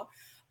back as well.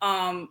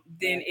 And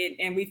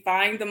we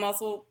find the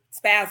muscle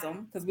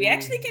spasm because we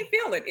actually can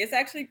feel it.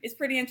 It's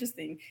pretty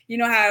interesting. You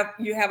know how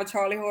you have a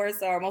Charlie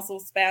horse or a muscle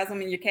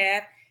spasm in your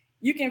calf?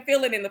 You can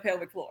feel it in the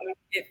pelvic floor.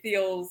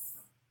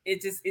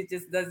 It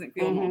just doesn't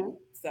feel normal.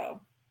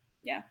 So,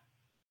 yeah.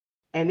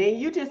 And then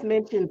you just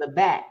mentioned the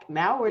back.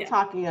 Now we're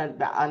talking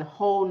about a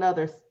whole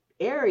nother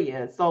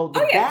area. So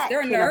the back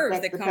there are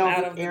nerves that the come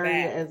out of the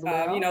area back. as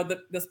well.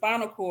 The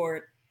spinal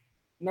cord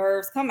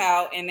nerves come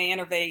out and they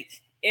innervate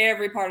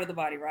every part of the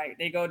body, right?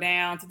 They go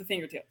down to the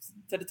fingertips,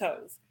 to the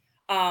toes.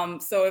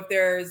 So if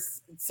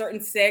there's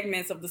certain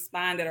segments of the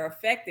spine that are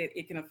affected,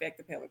 it can affect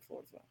the pelvic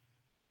floor as well.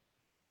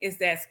 It's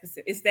that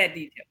specific. It's that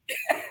detailed.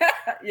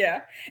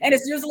 Yeah. And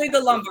it's usually the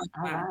lumbar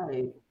spine. All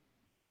right.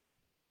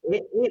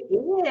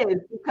 It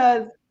is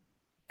because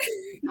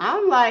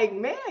I'm like,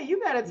 man, you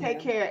got to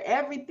take care of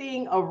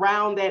everything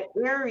around that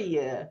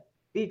area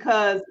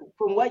because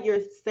from what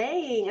you're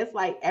saying, it's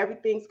like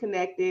everything's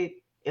connected.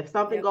 If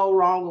something go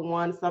wrong with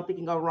one, something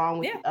can go wrong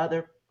with the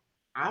other.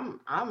 I'm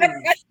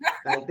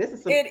like, this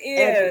is some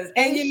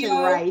education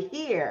right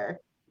here,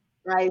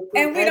 right?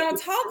 And we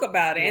don't talk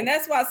about it, and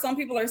that's why some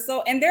people are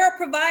so. And there are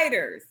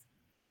providers.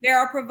 There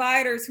are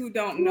providers who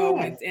don't know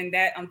it, and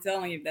that I'm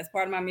telling you, that's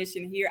part of my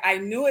mission here. I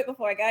knew it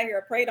before I got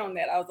here. I prayed on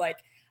that. I was like,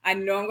 I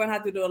know I'm going to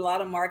have to do a lot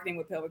of marketing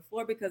with pelvic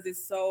floor because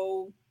it's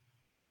so,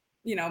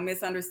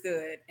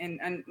 misunderstood,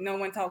 and no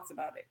one talks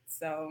about it.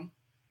 So,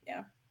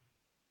 yeah.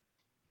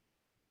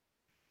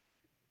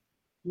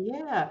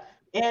 Yeah.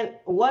 And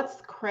what's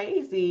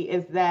crazy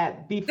is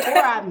that before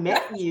I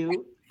met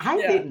you, I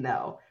didn't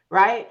know,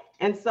 right?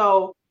 And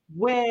so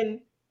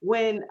when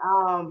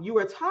you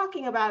were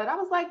talking about it, I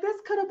was like, this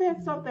could have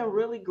been something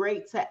really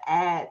great to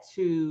add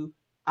to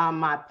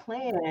my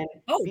plan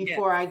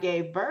before I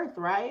gave birth,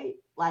 right?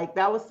 Like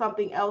that was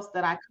something else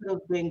that I could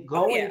have been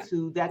going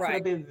to that could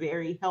have been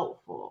very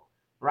helpful,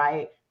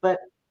 right? But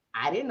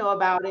I didn't know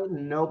about it.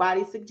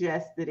 Nobody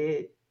suggested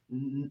it.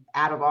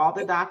 Out of all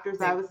the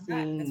doctors I was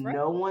seeing,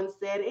 no one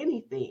said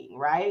anything,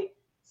 right?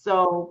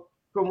 So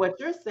from what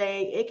you're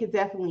saying, it could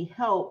definitely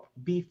help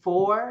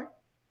before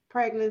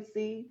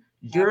pregnancy,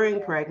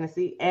 during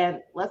pregnancy, and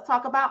let's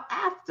talk about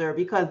after,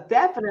 because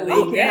definitely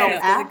it can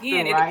help after,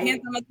 again, right? It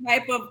depends on the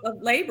type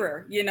of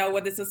labor,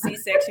 whether it's a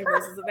C-section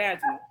versus a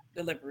vaginal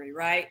delivery,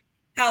 right?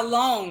 How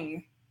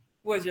long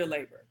was your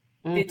labor?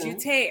 Did you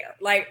tear?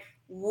 Like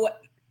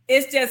what?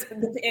 It's just,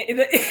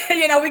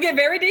 we get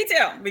very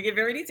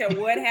detailed.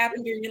 What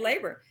happened during your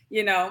labor,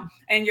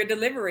 and your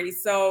delivery.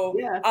 So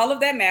all of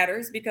that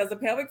matters because the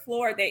pelvic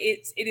floor,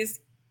 it is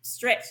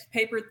stretched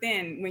paper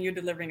thin when you're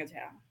delivering a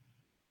child.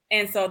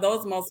 And so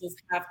those muscles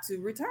have to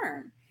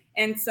return.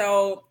 And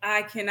so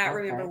I cannot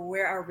remember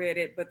where I read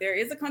it, but there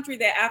is a country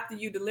that after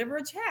you deliver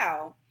a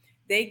child,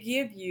 they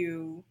give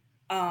you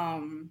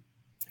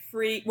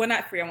free, well,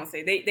 not free, I won't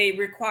say, they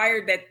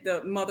require that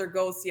the mother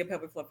go see a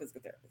pelvic floor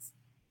physical therapist.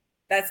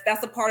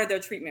 That's a part of their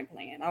treatment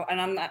plan.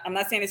 And I'm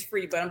not saying it's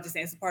free, but I'm just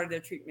saying it's a part of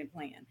their treatment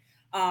plan.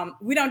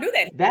 We don't do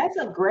that. That's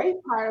a great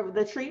part of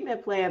the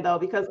treatment plan, though,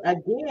 because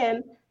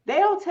again, they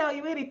don't tell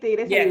you anything.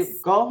 They say you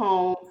go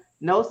home,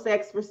 no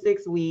sex for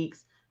 6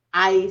 weeks,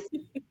 ice,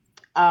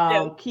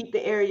 keep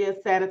the area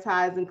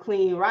sanitized and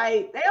clean,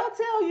 right? They don't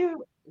tell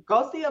you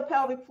go see a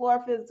pelvic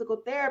floor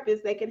physical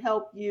therapist. They can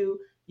help you,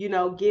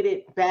 get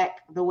it back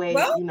the way,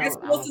 I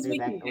don't say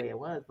back the way it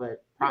was,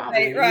 but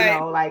probably,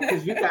 like,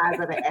 because you guys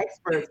are the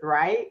experts,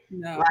 right?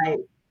 No. Like,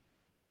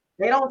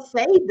 they don't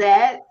say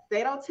that.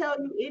 They don't tell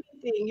you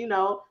anything,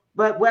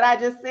 but what I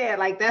just said,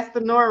 like, that's the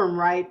norm,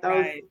 right?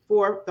 Those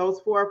 4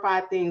 or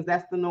 5 things,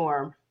 that's the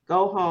norm.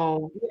 Go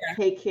home,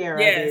 take care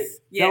of it,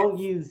 don't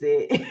use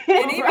it.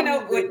 And even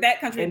though with that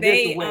country,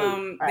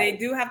 they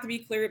do have to be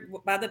cleared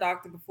by the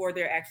doctor before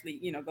they're actually,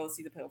 go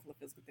see the pelvic floor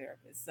physical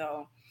therapist.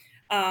 So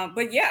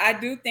But yeah, I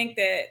do think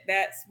that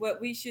that's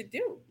what we should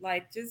do.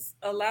 Like, just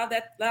allow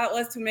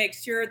us to make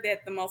sure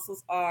that the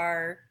muscles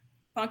are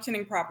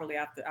functioning properly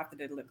after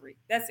the delivery.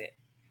 That's it.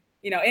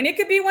 And it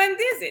could be one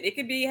visit. It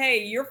could be,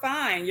 hey, you're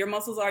fine. Your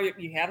muscles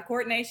you have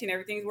coordination.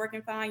 Everything's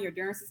working fine. Your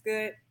endurance is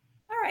good.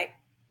 All right,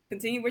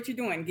 continue what you're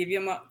doing. Give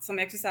you some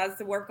exercises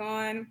to work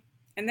on,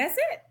 and that's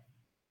it.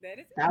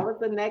 That was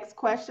the next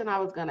question I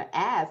was going to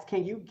ask.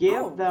 Can you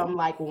give them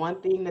like one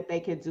thing that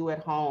they can do at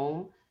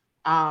home?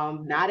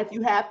 Not if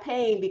you have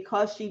pain,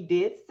 because she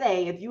did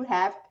say if you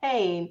have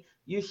pain,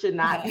 you should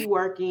not be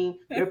working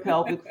your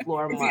pelvic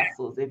floor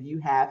muscles if you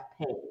have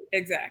pain.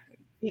 Exactly.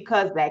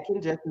 Because that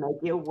can just make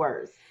it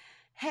worse.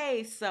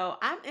 Hey, so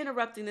I'm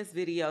interrupting this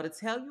video to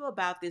tell you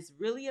about this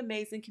really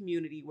amazing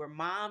community where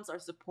moms are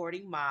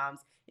supporting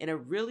moms in a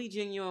really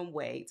genuine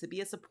way to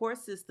be a support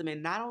system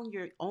in not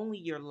only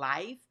your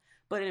life,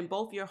 but in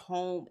both your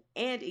home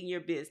and in your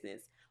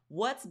business.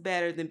 What's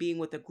better than being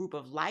with a group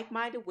of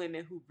like-minded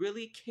women who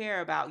really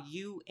care about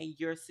you and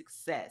your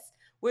success?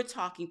 We're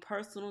talking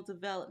personal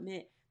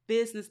development,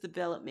 business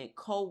development,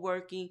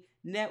 co-working,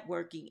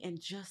 networking, and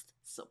just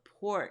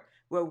support,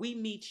 where we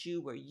meet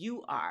you where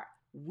you are.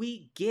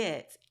 We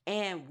get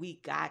and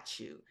we got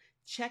you.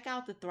 Check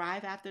out the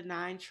Thrive After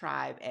 9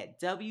 tribe at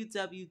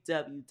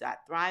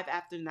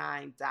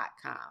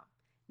www.thriveafter9.com.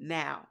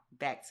 Now,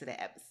 back to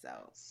the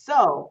episode.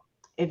 So,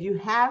 if you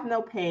have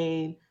no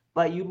pain,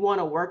 but you want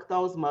to work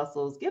those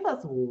muscles, give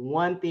us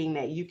one thing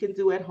that you can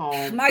do at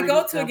home. My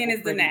go-to again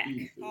is the neck.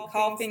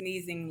 Coughing,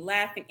 sneezing,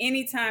 laughing,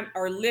 anytime,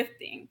 or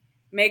lifting.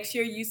 Make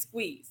sure you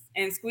squeeze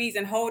and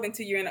hold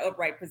until you're in an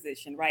upright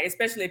position, right?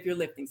 Especially if you're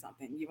lifting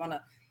something. You want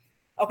to,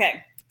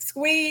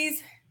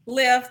 squeeze,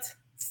 lift,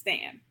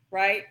 stand,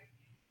 right?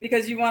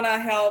 Because you want to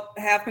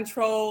have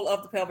control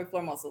of the pelvic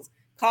floor muscles.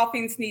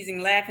 Coughing,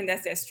 sneezing, laughing,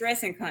 that's that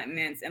stress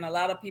incontinence. And a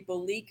lot of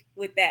people leak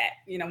with that,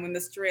 when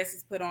the stress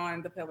is put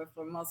on the pelvic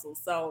floor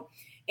muscles. So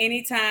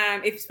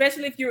anytime,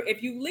 especially if you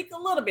leak a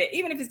little bit,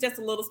 even if it's just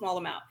a little small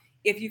amount,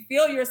 if you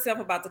feel yourself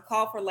about to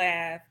cough or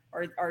laugh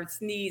or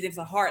sneeze, it's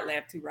a hard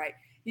laugh too, right?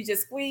 You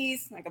just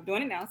squeeze, like I'm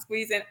doing it now,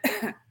 squeeze and,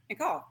 and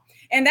cough.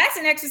 And that's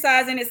an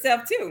exercise in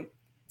itself too.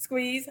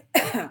 Squeeze,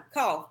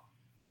 cough.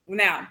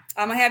 Now,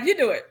 I'm going to have you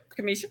do it,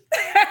 Kamisha.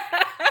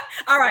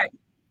 All right.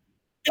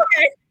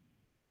 Okay.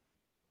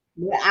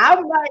 Yeah, I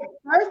was like,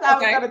 first I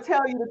was going to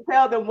tell you to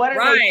tell them what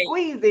are they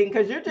squeezing,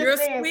 because you're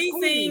saying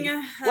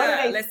squeezing. What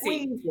are they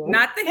squeezing? See.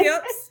 Not the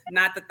hips,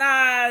 not the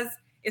thighs.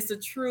 It's a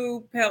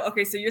true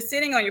Okay, so you're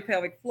sitting on your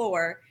pelvic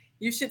floor.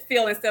 You should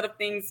feel, instead of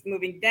things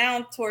moving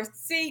down towards the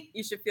seat,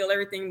 you should feel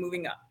everything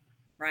moving up,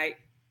 right?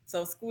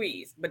 So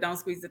squeeze, but don't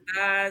squeeze the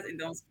thighs and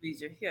don't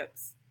squeeze your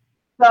hips.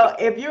 So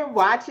if you're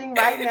watching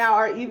right now,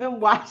 or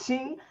even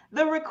watching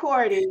the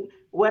recording,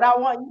 what I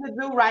want you to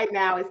do right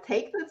now is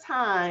take the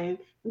time,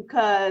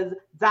 because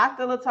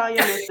Dr. LaTonya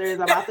Mister is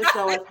about to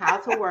show us how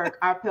to work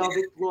our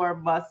pelvic floor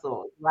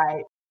muscles,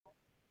 right?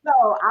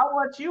 So I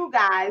want you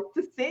guys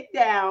to sit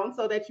down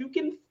so that you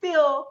can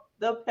feel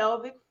the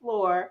pelvic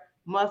floor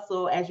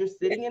muscle as you're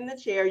sitting in the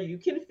chair. You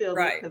can feel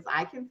it, because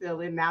I can feel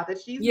it now that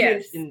she's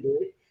mentioned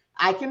it.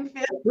 I can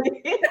feel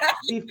it.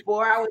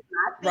 Before I was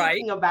not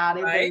thinking about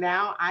it, but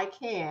now I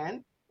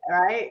can.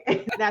 Right?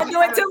 Now don't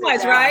do it too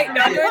much, right?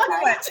 Don't do it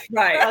too much.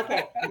 Right.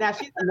 Okay. Now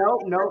she's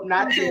nope,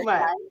 not too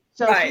much.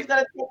 So she's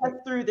gonna take us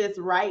through this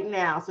right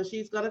now. So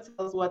she's gonna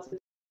tell us what to do.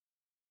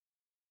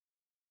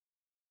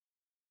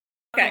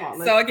 Okay.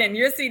 So again,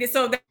 you're seated.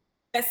 So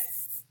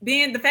that's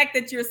being the fact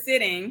that you're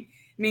sitting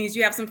means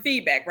you have some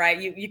feedback,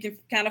 right? You can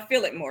kind of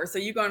feel it more. So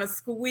you're gonna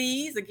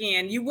squeeze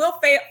again. You will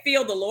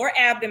feel the lower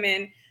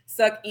abdomen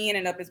suck in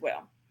and up as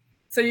well.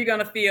 So you're going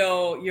to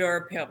feel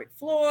your pelvic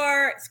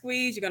floor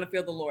squeeze. You're going to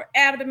feel the lower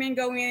abdomen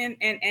go in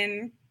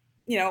and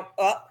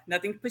up,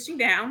 nothing pushing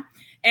down.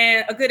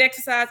 And a good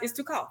exercise is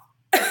to cough.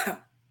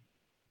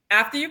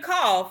 After you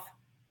cough,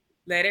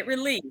 let it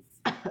release.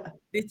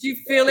 Did you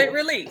feel it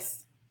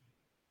release?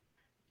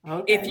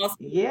 Okay.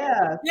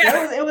 Yeah.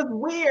 It was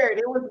weird.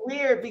 It was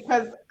weird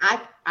because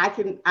I'm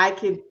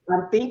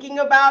thinking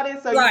about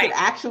it, so you can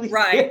actually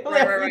feel it.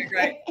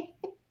 Right.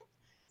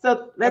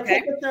 So let's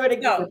take us through it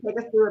again.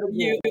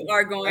 You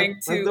are going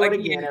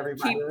to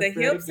keep the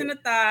hips and the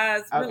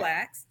thighs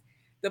relaxed.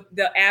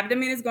 The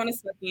abdomen is going to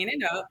suck in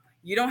and up.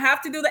 You don't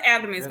have to do the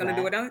abdomen. It's going to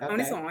do it on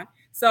its own.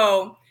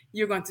 So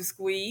you're going to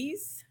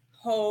squeeze,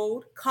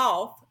 hold,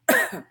 cough,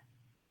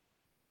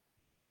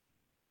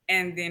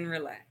 and then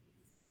relax.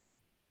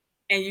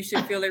 And you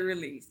should feel it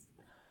release.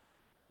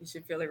 You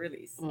should feel it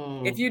release.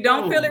 If you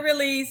don't feel it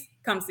release,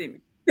 come see me.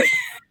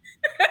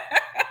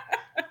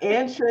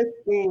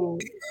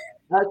 Interesting.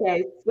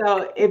 Okay,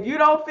 so if you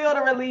don't feel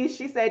the release,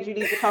 she said you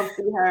need to come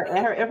see her,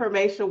 and her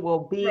information will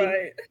be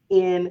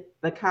in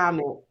the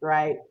comments,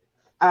 right?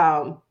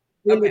 In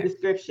the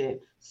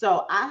description.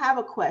 So I have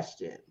a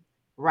question,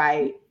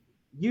 right?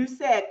 You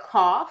said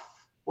cough.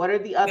 What are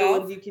the other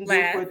ones you can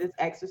do for this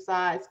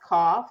exercise?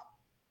 Cough.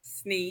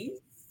 Sneeze.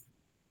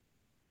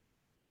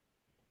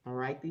 I'll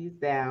write these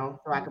down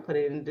so I can put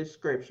it in the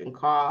description.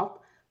 Cough,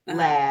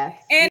 laugh,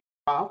 and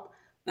cough,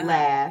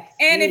 laughs.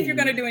 And if you're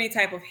going to do any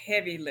type of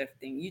heavy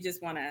lifting, you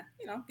just want to,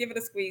 give it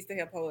a squeeze to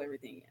help hold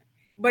everything in.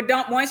 But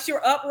once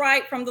you're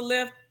upright from the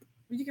lift,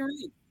 you can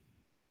release.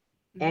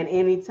 And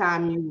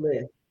anytime you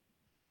lift.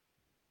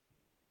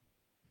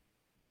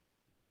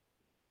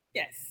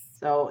 Yes.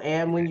 So,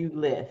 and when you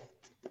lift,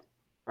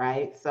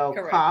 right? So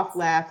correct. Cough,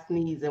 laugh,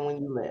 sneeze, and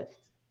when you lift.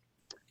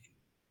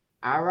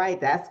 All right,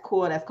 that's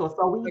cool. That's cool.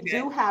 So we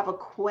do have a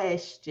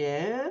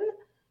question.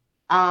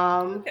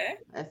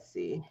 Let's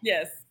see.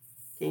 Yes.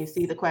 Can you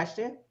see the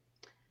question?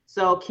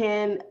 So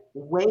can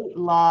weight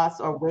loss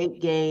or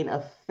weight gain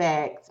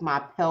affect my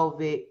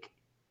pelvic?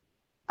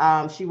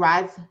 She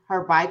rides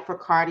her bike for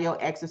cardio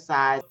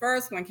exercise.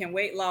 First one, can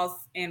weight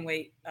loss and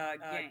weight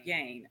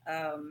gain?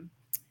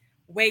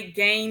 Weight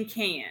gain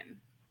can.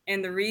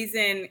 And the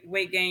reason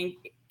weight gain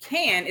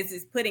can is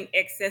it's putting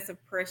excessive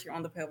pressure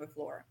on the pelvic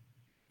floor.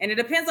 And it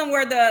depends on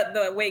where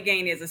the weight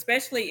gain is,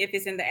 especially if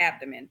it's in the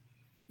abdomen.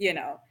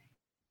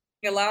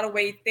 A lot of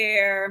weight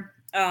there,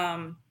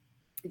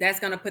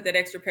 that's going to put that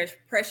extra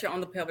pressure on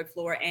the pelvic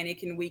floor, and it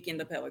can weaken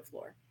the pelvic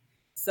floor.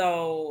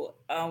 So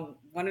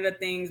one of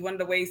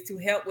the ways to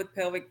help with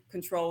pelvic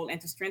control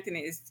and to strengthen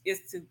it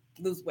is to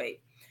lose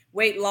weight.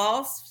 Weight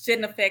loss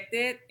shouldn't affect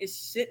it. It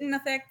shouldn't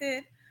affect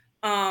it.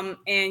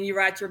 And you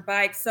ride your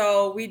bike.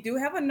 So we do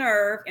have a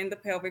nerve in the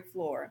pelvic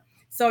floor.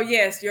 So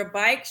yes, your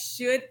bike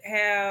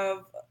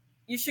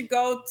you should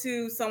go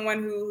to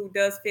someone who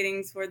does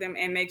fittings for them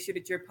and make sure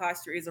that your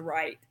posture is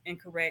right and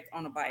correct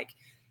on a bike,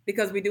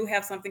 because we do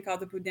have something called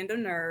the pudendal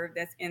nerve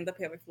that's in the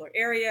pelvic floor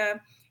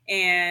area.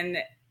 And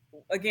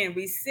again,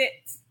 we sit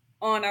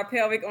on our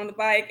pelvic on the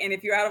bike, and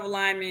if you're out of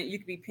alignment, you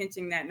could be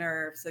pinching that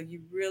nerve. So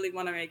you really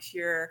want to make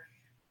sure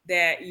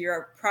that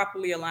you're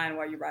properly aligned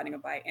while you're riding a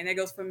bike. And that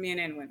goes for men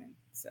and women.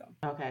 So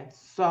okay.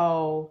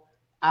 So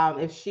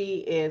if she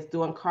is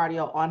doing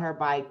cardio on her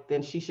bike,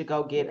 then she should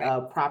go get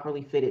a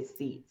properly fitted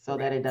seat so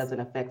that it doesn't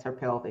affect her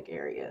pelvic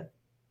area.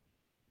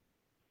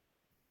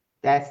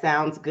 That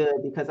sounds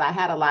good, because I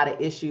had a lot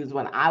of issues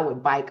when I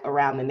would bike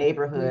around the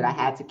neighborhood. I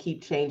had to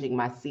keep changing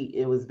my seat.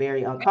 It was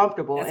very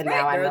uncomfortable. That's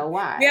now I know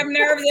why. We have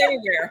nerves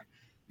everywhere.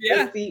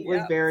 Yeah. The seat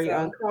was very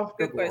uncomfortable.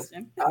 Good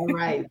question. All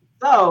right.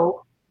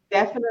 So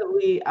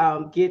definitely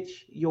get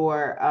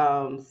your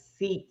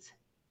seat.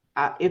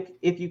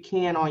 If you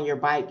can on your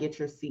bike, get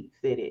your seat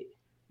fitted.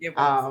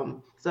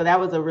 So that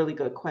was a really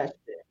good question.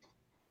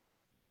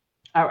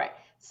 All right.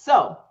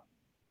 So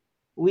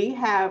we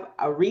have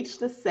reached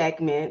the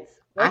segments.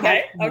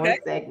 Okay. I have more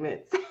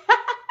segments.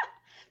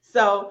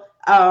 So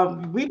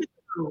we've been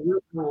doing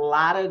a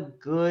lot of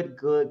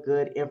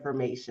good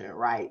information,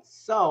 right?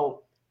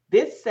 So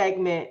this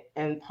segment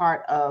and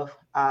part of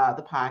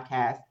the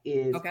podcast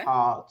is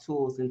called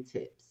Tools and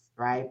Tips,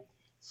 right?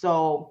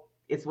 So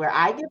it's where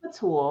I give a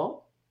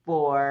tool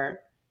for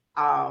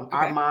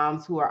our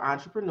moms who are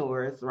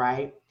entrepreneurs,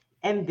 right?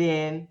 And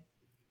then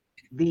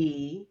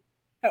the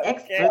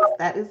expert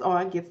that is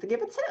on gets to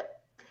give a tip.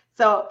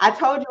 So I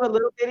told you a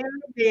little bit in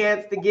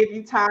advance to give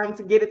you time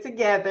to get it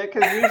together,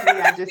 because usually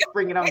I just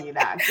spring it on you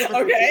now.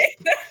 Okay.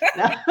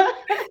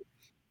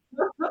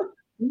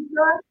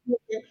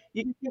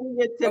 You can give me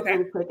your tip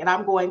really quick, and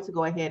I'm going to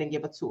go ahead and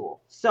give a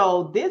tool.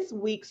 So this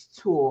week's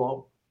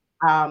tool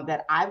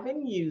that I've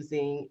been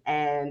using,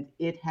 and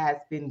it has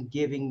been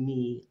giving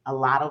me a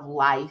lot of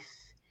life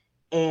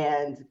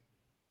and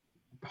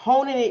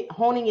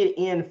honing it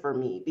in for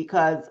me,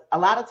 because a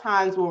lot of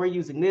times when we're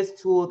using this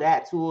tool,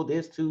 that tool,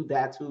 this tool,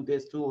 that tool,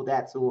 this tool,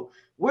 that tool,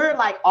 we're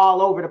like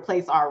all over the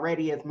place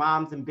already as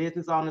moms and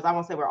business owners. I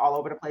won't say we're all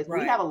over the place.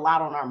 Right. We have a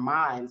lot on our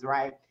minds,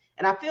 right?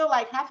 And I feel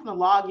like having to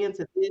log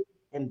into this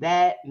and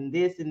that and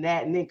this and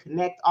that and then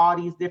connect all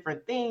these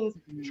different things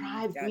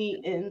drives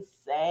me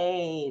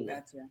insane.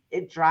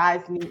 It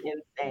drives me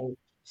insane.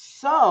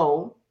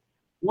 So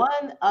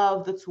one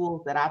of the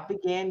tools that I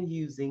began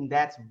using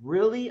that's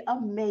really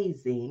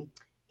amazing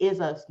is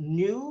a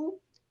new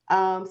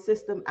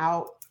system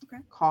out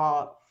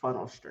called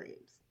Funnel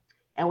Streams.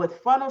 And with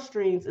Funnel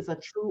Streams, it's a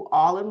true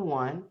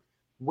all-in-one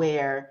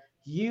where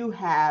you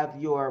have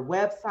your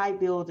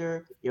website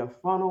builder, your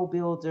funnel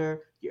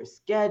builder, your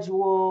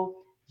schedule,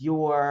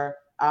 your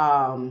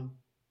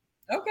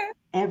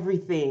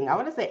everything. I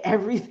want to say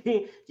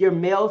everything, your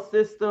mail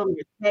system,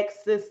 your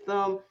text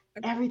system,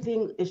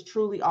 everything is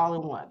truly all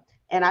in one.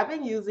 And I've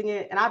been using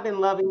it and I've been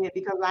loving it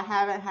because I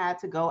haven't had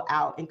to go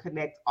out and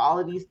connect all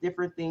of these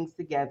different things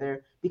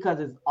together, because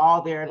it's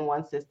all there in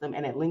one system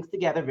and it links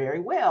together very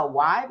well.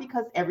 Why?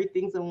 Because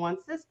everything's in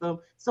one system.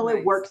 So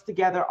it works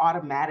together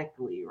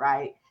automatically,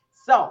 right?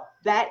 So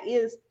that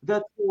is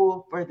the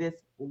tool for this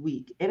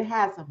week. It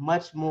has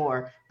much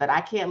more, but I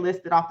can't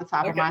list it off the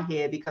top of my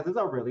head because it's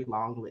a really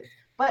long list.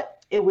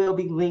 But it will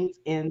be linked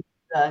in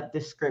the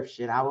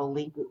description. I will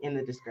link it in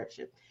the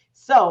description.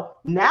 So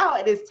now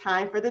it is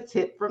time for the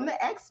tip from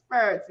the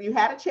experts. You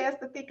had a chance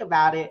to think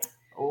about it.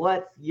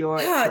 What's your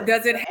tip?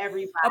 Does it have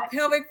a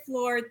pelvic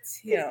floor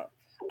tip?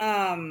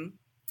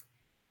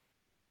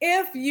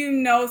 If you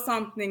know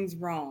something's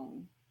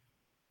wrong,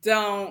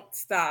 don't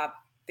stop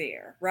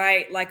there,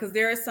 right? Like, because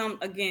there are some,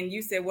 again,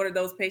 you said, what are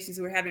those patients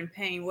who are having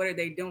pain? What are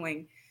they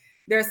doing?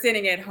 They're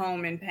sitting at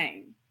home in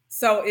pain.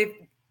 So if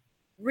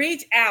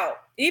reach out,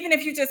 even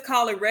if you just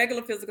call a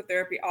regular physical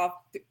therapy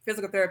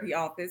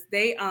office,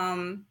 they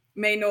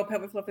may know a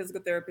pelvic floor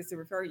physical therapist to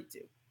refer you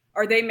to,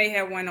 or they may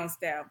have one on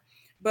staff.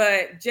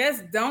 But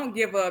just don't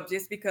give up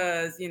just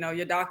because, you know,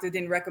 your doctor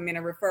didn't recommend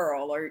a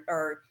referral,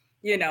 or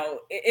you know,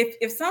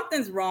 if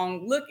something's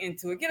wrong, look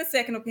into it. Get a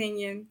second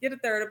opinion, get a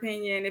third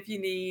opinion if you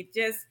need.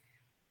 Just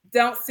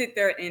don't sit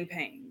there in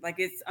pain. Like,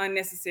 it's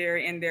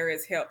unnecessary, and there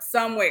is help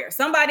somewhere.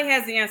 Somebody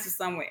has the answer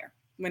somewhere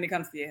when it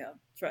comes to your health.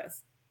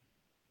 Trust.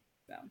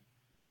 So.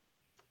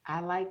 I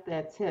like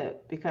that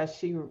tip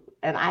because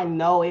and I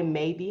know it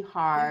may be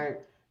hard.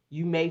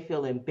 You may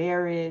feel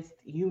embarrassed.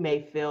 You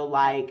may feel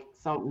like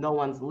no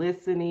one's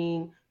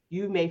listening.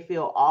 You may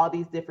feel all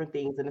these different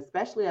things. And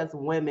especially as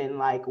women,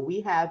 like,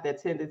 we have the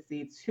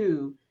tendency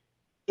to,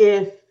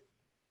 if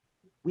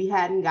we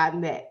hadn't gotten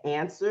that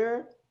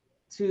answer,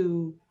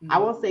 to, I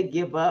won't say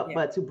give up,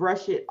 but to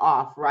brush it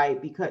off,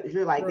 right? Because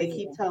you're like, they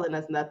keep telling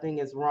us nothing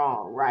is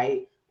wrong,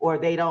 right? Or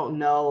they don't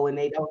know, and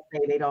they don't say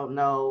they don't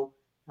know.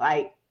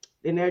 Like,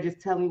 then they're just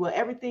telling you, well,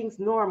 everything's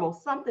normal.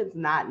 Something's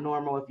not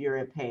normal if you're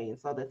in pain.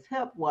 So the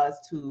tip was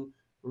to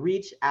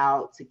reach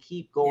out, to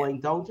keep going.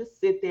 Yeah. Don't just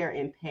sit there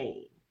in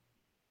pain.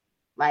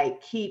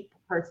 Like, keep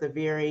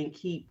persevering,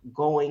 keep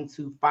going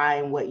to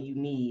find what you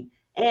need.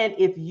 And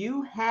if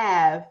you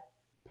have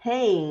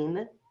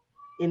pain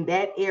in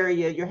that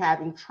area, you're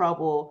having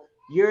trouble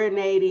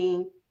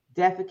urinating,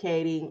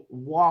 defecating,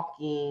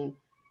 walking,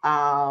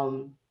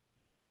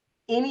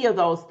 any of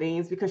those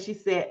things, because she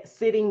said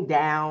sitting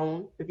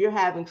down, if you're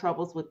having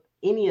troubles with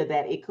any of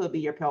that, it could be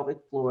your pelvic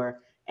floor,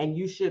 and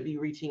you should be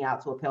reaching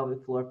out to a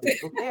pelvic floor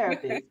physical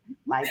therapist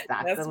like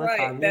Dr.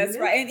 LaTonya. That's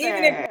right. And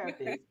even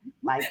if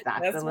like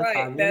Dr. That's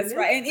LaTonya. That's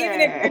right. And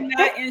even if you're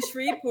not in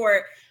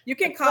Shreveport, you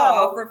can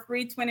call for a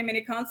free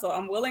 20-minute consult.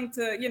 I'm willing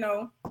to, you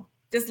know,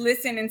 just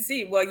listen and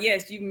see. Well,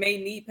 yes, you may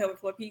need pelvic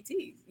floor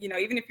PTs. You know,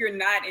 even if you're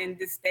not in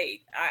this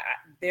state,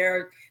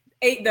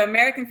 the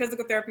American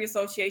Physical Therapy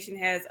Association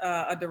has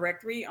a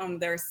directory on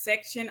their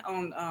section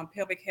on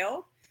pelvic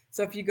health.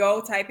 So if you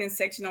go type in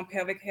section on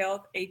pelvic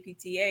health,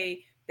 APTA,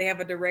 they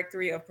have a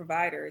directory of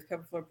providers,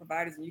 pelvic floor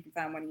providers, and you can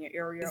find one in your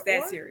area. It's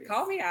that serious.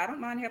 Call me. I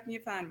don't mind helping you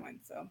find one.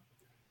 So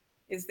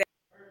is that.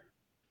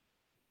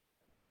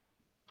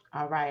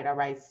 All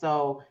right.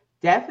 So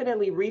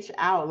definitely reach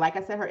out. Like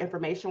I said, her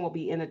information will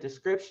be in the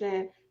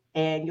description,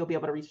 and you'll be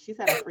able to reach. She's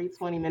had a free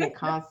 20-minute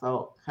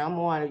consult. Come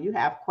on, if you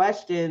have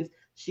questions.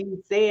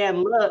 She's saying,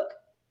 look,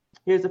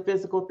 here's a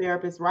physical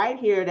therapist right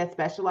here that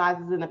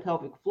specializes in the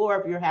pelvic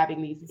floor. If you're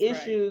having these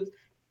issues,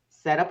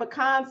 set up a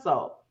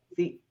consult.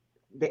 See,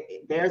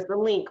 there's the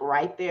link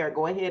right there.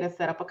 Go ahead and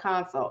set up a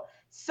consult.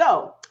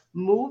 So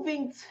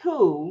moving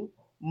to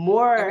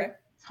more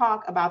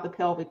talk about the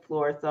pelvic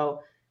floor.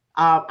 So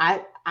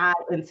I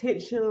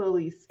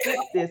intentionally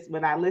skipped this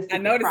when I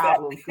listed the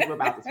problems because we're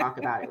about to talk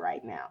about it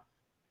right now.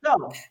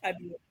 So I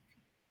do.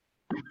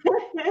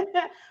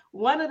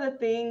 One of the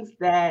things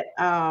that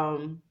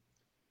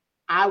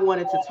I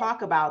wanted to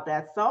talk about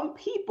that some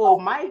people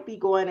might be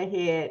going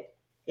ahead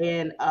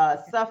and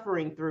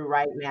suffering through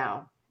right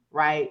now,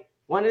 right?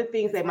 One of the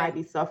things they might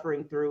be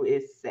suffering through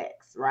is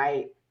sex,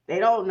 right? They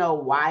don't know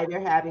why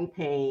they're having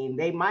pain.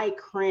 They might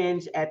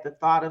cringe at the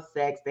thought of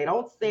sex. They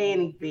don't say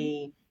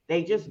anything.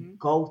 They just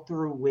go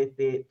through with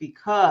it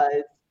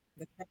because,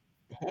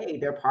 hey,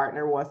 their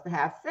partner wants to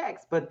have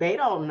sex, but they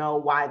don't know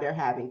why they're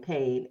having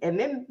pain. And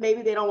then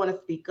maybe they don't want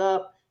to speak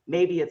up.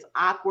 Maybe it's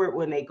awkward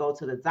when they go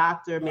to the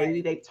doctor.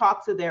 Maybe they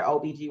talk to their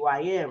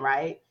OBGYN,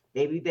 right?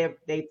 Maybe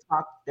they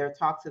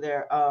talk to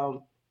their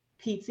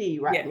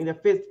PT, right? I mean,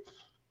 their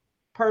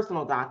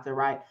personal doctor,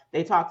 right?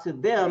 They talk to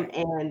them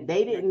and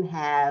they didn't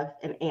have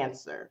an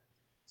answer.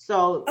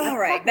 So all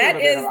right,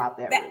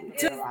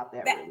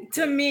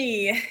 to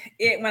me,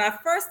 when I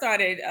first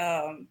started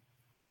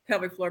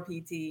pelvic floor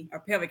PT or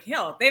pelvic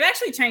health, they've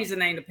actually changed the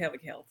name to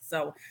pelvic health.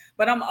 So,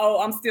 but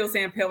I'm still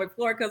saying pelvic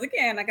floor because,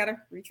 again, I got to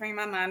retrain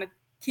my mind to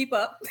keep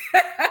up.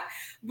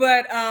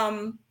 But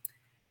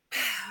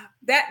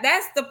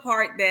that's the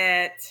part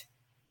that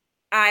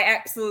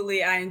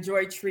I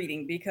enjoy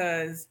treating,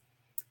 because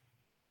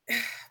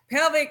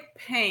pelvic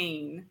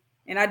pain,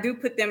 and I do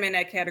put them in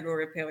that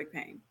category of pelvic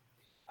pain.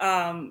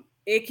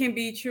 It can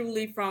be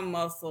truly from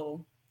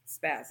muscle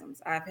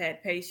spasms. I've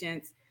had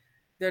patients,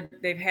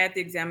 they've had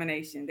the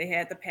examination, they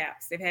had the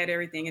PAPs, they've had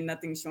everything, and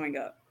nothing's showing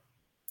up.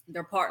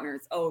 Their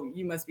partners, oh,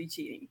 you must be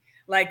cheating.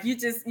 Like,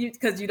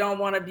 because you don't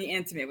want to be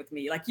intimate with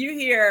me. Like, you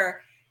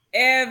hear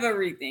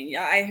everything.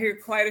 I hear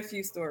quite a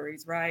few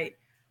stories, right?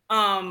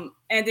 And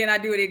then I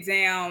do an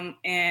exam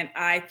and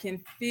I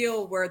can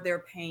feel where their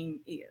pain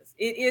is.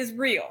 It is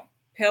real.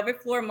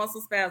 Pelvic floor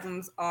muscle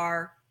spasms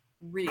are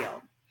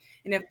real.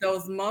 And if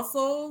those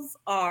muscles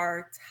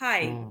are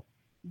tight,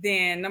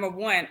 then number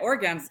one,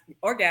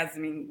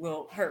 orgasming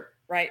will hurt,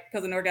 right?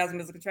 Because an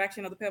orgasm is a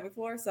contraction of the pelvic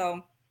floor.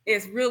 So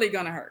it's really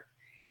going to hurt.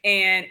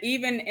 And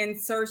even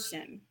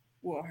insertion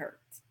will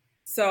hurt.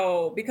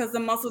 So because the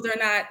muscles are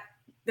not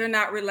they're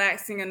not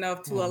relaxing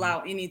enough to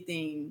allow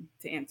anything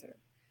to enter.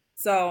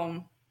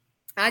 So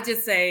I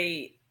just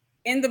say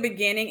in the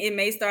beginning, it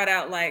may start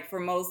out like for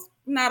most,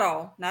 not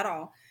all.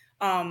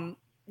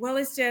 Well,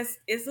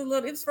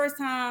 it's first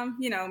time,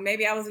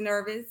 maybe I was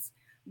nervous,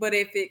 but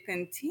if it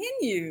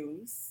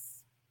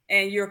continues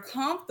and you're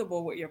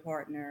comfortable with your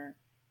partner,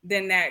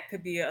 then that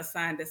could be a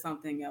sign that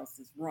something else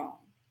is wrong,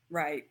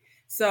 right?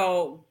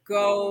 So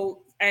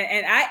go,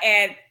 and I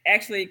add,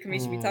 actually,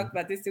 Kamisha, we talked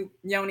about this too,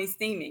 yoni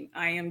steaming.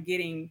 I am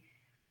getting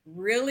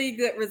really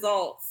good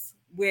results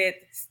with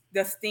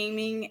the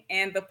steaming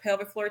and the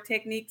pelvic floor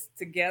techniques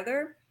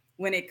together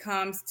when it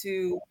comes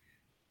to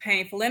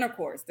painful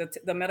intercourse.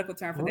 The medical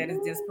term for that is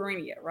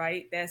dyspareunia,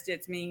 right? That's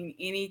just mean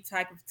any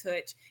type of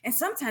touch. And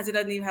sometimes it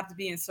doesn't even have to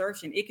be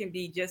insertion. It can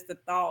be just the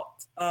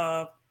thought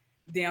of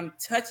them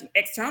touching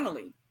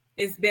externally.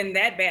 It's been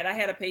that bad. I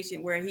had a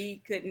patient where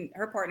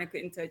her partner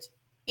couldn't touch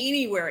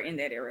anywhere in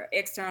that area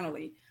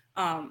externally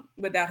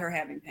without her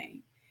having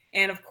pain.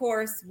 And of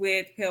course,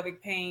 with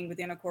pelvic pain, with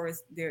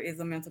intercourse, there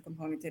is a mental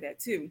component to that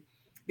too,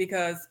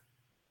 because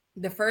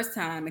the first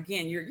time,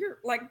 again, you're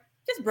like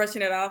just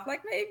brushing it off,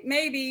 like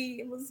maybe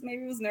it was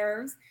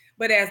nerves,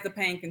 but as the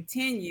pain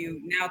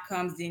continued, now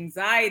comes the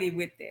anxiety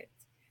with it.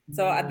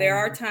 So there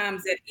are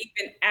times that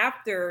even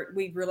after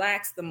we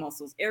relax the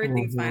muscles,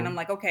 everything's fine. I'm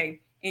like, okay,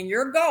 and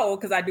your goal,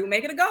 because I do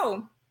make it a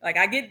goal. Like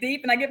I get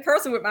deep and I get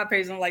personal with my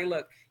patients. I'm like,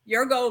 look,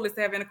 your goal is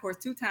to have intercourse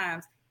 2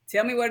 times.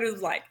 Tell me what it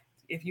was like.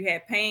 If you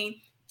had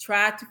pain,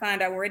 try to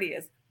find out where it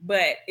is.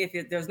 But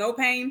if there's no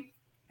pain,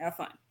 have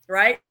fun,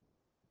 right?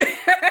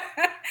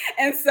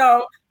 And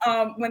so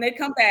when they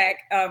come back,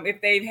 if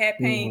they've had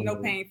pain, no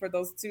pain for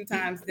those 2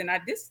 times, then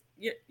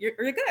you're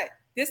good.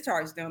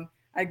 Discharge them.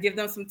 I give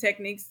them some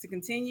techniques to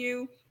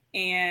continue,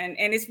 and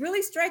it's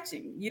really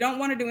stretching. You don't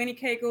want to do any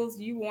Kegels.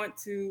 You want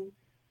to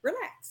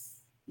relax.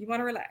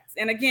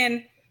 And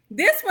again,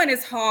 this one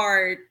is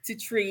hard to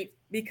treat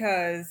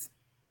because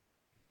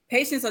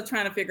patients are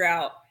trying to figure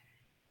out,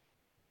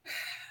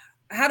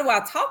 how do I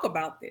talk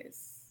about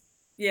this?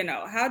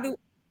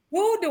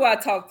 Who do I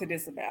talk to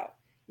this about?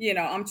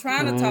 I'm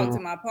trying to talk to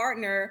my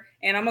partner,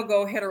 and I'm going to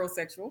go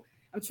heterosexual.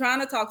 I'm trying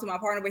to talk to my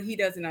partner, but he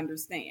doesn't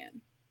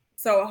understand.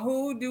 So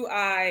who do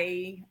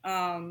I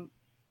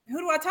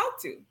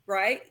talk to,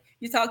 right?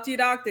 You talk to your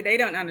doctor, they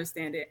don't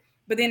understand it.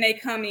 But then they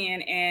come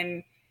in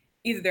and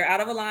either they're out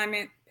of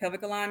alignment,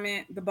 pelvic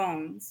alignment, the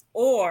bones,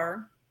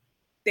 or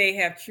they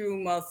have true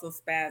muscle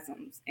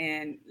spasms.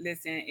 And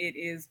listen, it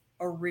is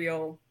a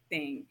real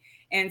thing.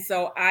 And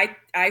so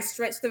I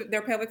stretch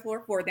their pelvic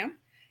floor for them.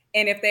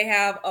 And if they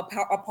have a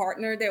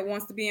partner that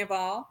wants to be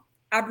involved,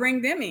 I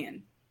bring them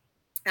in.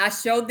 I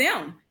show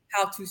them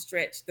how to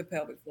stretch the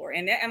pelvic floor.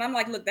 And I'm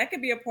like, look, that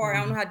could be a part.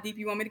 I don't know how deep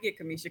you want me to get,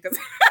 Kamisha, because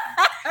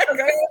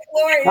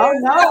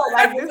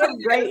this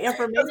is great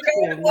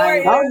information.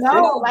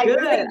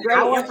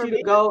 I want you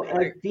to go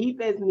as deep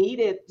as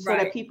needed so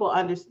that people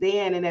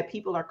understand and that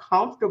people are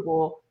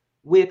comfortable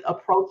with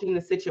approaching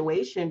the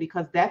situation,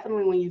 because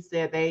definitely when you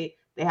said they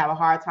have a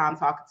hard time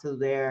talking to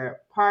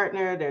their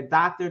partner, their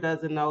doctor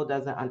doesn't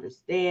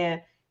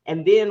understand.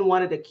 And then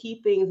one of the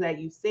key things that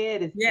you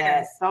said is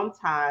that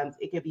sometimes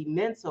it can be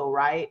mental,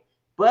 right?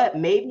 But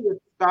maybe it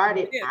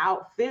started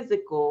out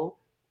physical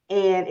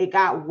and it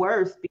got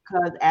worse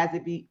because as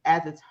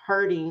it's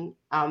hurting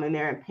and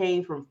they're in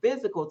pain from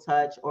physical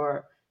touch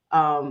or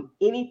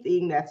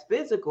anything that's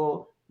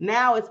physical,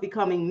 now it's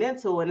becoming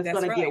mental, and it's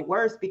going to get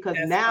worse because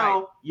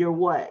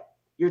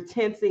you're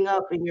tensing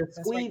up and you're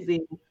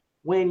squeezing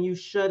when you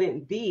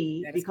shouldn't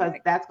be, because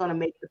that's going to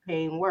make the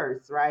pain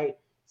worse, right?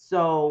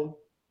 So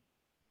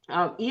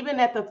even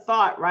at the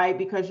thought, right?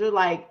 Because you're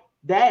like,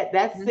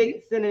 that's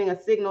sending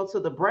a signal to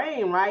the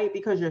brain, right?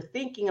 Because you're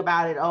thinking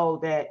about it,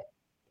 that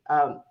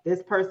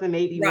this person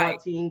may be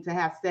wanting to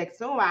have sex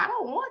soon. I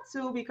don't want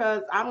to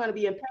because I'm going to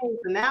be in pain.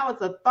 So now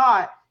it's a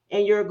thought,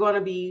 and you're going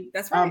to be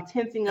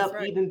tensing up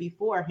even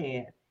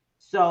beforehand.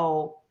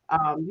 So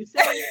you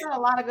said a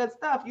lot of good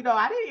stuff.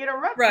 I didn't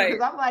interrupt you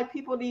because I'm like,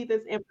 people need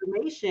this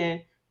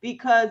information,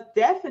 because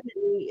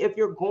definitely if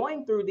you're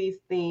going through these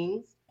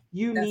things,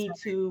 you need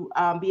to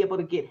be able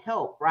to get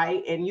help,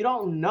 right? And you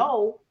don't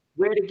know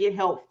where to get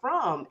help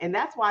from. And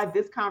that's why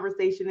this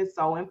conversation is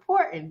so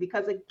important,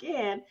 because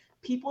again,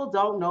 people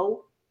don't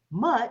know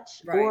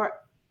much, or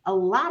a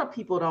lot of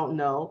people don't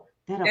know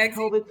that a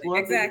pelvic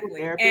floor physical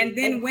therapist and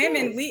then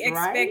women, we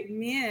expect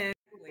men.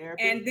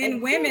 And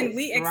then women,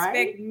 we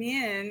expect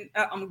men,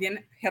 I'm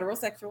again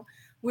heterosexual,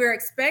 we're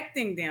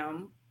expecting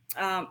them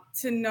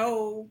to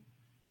know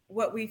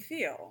what we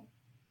feel.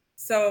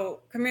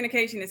 So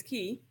communication is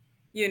key,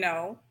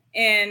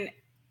 and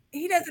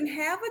he doesn't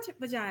have a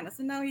vagina.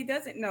 So no, he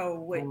doesn't know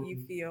what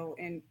you feel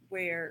and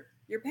where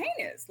your pain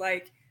is.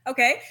 Like,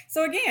 okay,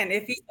 so again,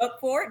 if he's up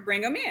for it,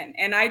 bring him in.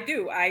 And I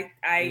do. I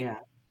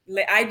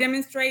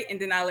demonstrate, and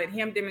then I let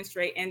him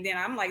demonstrate. And then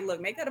I'm like,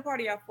 look, make that a part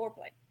of your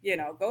foreplay.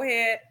 Go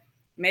ahead,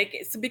 make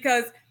it. So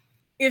because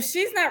if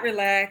she's not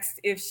relaxed,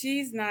 if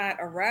she's not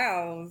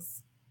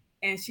aroused,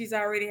 and she's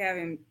already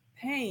having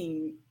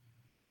pain,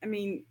 I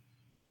mean,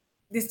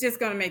 it's just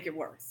going to make it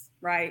worse.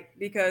 right?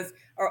 Because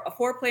a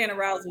foreplay and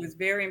arousal is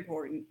very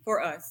important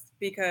for us,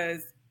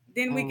 because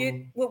then we get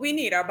what we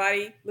need, our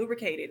body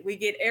lubricated. We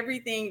get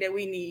everything that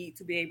we need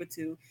to be able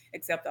to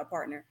accept our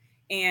partner.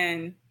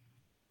 And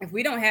if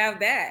we don't have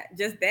that,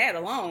 just that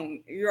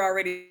alone, you're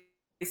already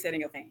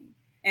setting a thing.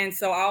 And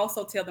so I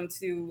also tell them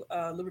to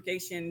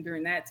lubrication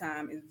during that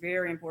time is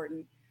very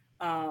important.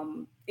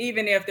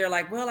 Even if they're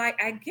like, well,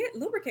 I get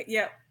lubricate.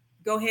 Yeah,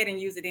 go ahead and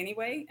use it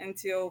anyway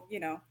until,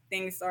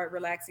 things start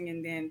relaxing.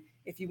 And then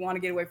if you want to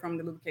get away from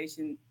the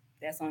lubrication,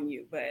 that's on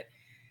you. But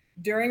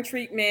during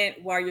treatment,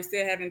 while you're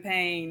still having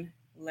pain,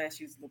 let's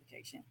use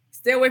lubrication.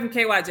 Stay away from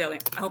KY jelly.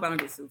 I hope I don't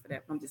get sued for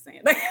that. I'm just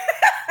saying.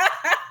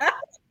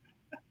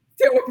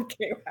 Stay away from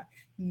KY.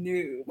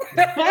 No.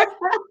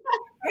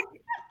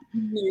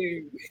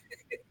 No.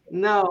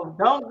 No,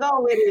 don't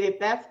go with it if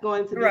that's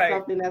going to be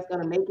something that's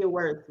going to make it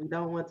worse. We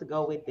don't want to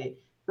go with it.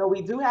 So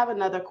we do have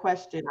another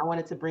question. I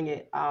wanted to bring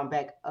it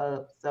back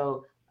up.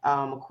 So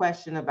a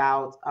question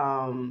about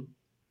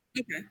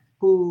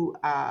who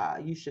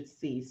you should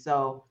see.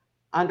 So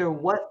under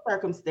what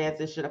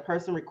circumstances should a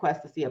person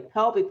request to see a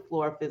pelvic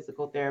floor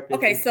physical therapist?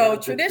 Okay, so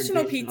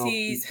traditional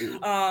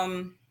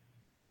PTs,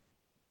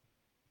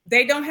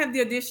 they don't have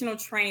the additional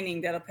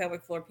training that a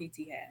pelvic floor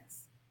PT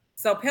has.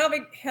 So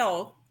pelvic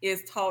health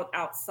is taught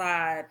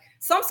outside.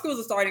 Some schools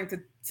are starting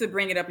to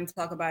bring it up and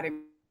talk about it.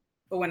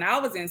 But when I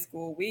was in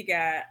school, we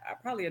got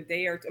probably a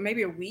day or two,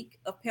 maybe a week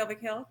of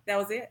pelvic health. That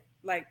was it.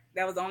 Like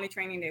that was the only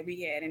training that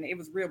we had. And it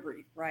was real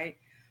brief, right?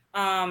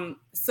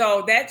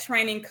 So that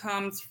training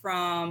comes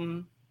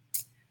from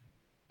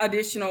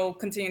additional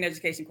continuing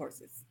education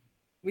courses.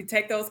 We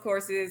take those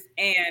courses,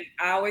 and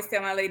I always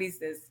tell my ladies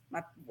this,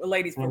 my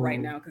ladies for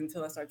right now, because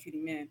until I start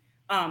treating men,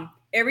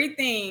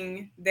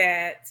 everything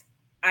that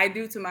I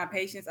do to my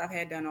patients, I've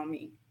had done on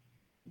me.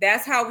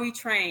 That's how we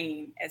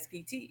train as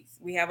PTs.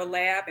 We have a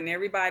lab, and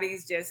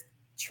everybody's just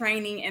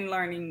training and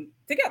learning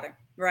together,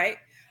 right?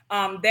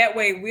 That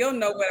way we'll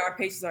know what our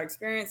patients are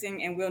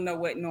experiencing, and we'll know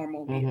what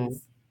normal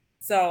is.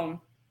 So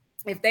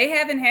if they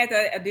haven't had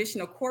the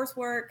additional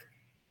coursework,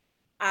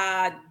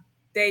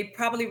 they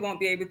probably won't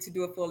be able to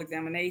do a full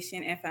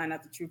examination and find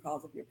out the true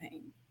cause of your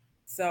pain.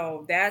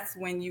 So that's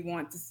when you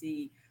want to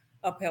see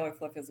a pelvic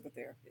floor physical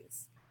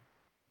therapist.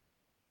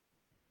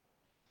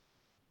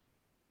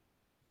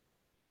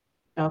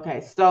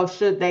 Okay, so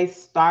should they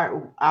start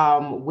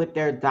with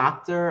their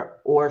doctor,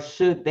 or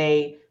should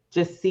they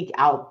just seek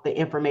out the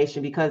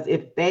information? Because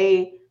if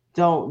they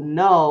don't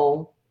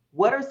know,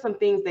 what are some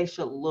things they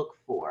should look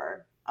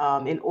for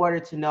in order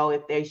to know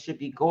if they should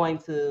be going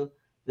to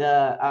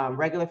the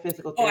regular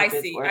physical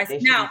therapist, or if they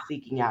should be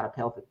seeking out a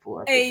pelvic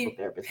floor physical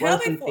therapist?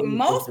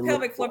 Most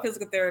pelvic floor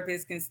physical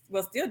therapists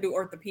will still do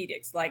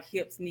orthopedics, like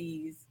hips,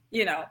 knees,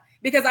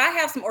 because I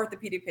have some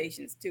orthopedic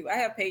patients too. I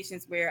have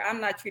patients where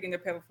I'm not treating their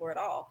pelvic floor at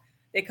all.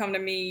 They come to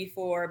me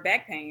for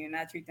back pain, and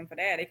I treat them for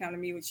that. They come to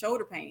me with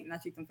shoulder pain, and I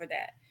treat them for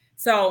that.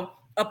 So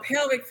a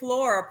pelvic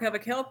floor or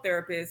pelvic health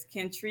therapist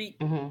can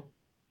treat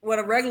what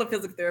a regular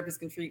physical therapist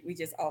can treat. We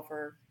just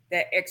offer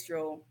that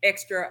extra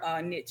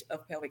niche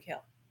of pelvic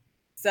health.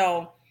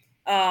 So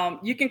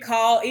you can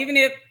call, even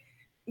if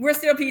we're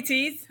still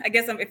PTs, I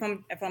guess if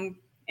I'm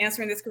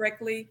answering this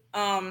correctly.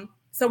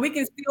 So we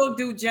can still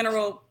do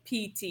general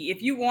PT.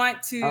 If you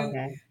want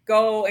to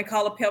go and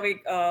call a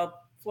pelvic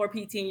floor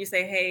PT and you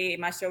say, hey,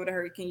 my shoulder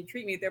hurt, can you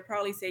treat me? They'll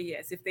probably say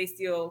yes if they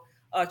still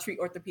treat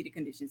orthopedic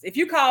conditions. If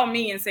you call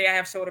me and say, I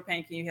have shoulder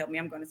pain, can you help me?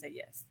 I'm going to say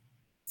yes.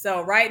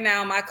 So right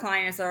now, my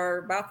clients are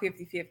about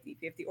 50-50,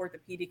 50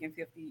 orthopedic and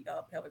 50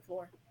 pelvic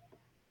floor.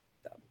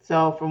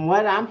 So from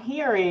what I'm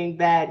hearing,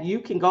 that you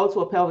can go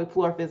to a pelvic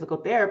floor physical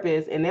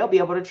therapist and they'll be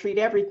able to treat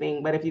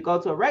everything. But if you go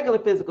to a regular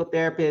physical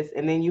therapist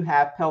and then you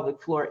have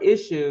pelvic floor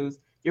issues,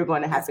 you're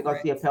going to have to go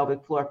see a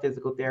pelvic floor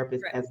physical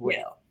therapist as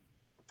well.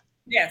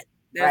 Yes,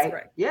 that's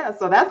right. Yeah,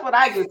 so that's what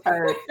I just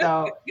heard.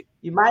 So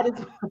you might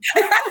as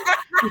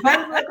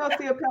well go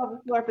see a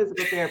pelvic floor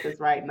physical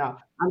therapist right now.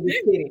 I'm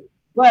just kidding.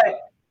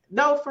 But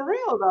no, for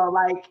real though,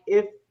 like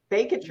if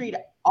they could treat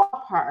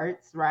all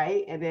parts,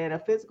 right? And then a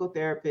physical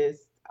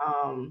therapist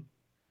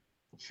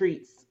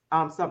treats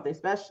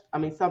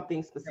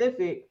something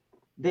specific,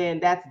 then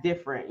that's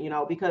different,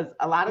 because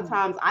a lot of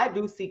times I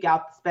do seek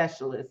out the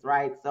specialist,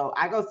 right? So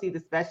I go see the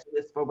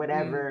specialist for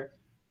whatever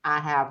I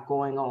have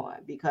going on,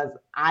 because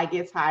I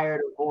get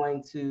tired of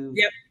going to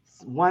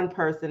one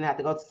person and have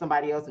to go to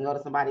somebody else and go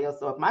to somebody else.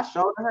 So if my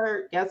shoulder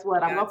hurt, guess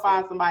what? I'm gonna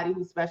find somebody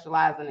who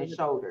specializes in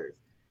shoulders.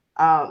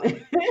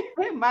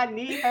 If my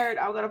knee hurt,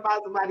 I'm gonna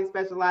find somebody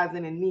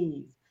specializing in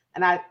knees.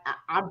 And I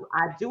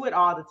do it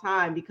all the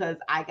time because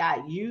I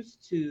got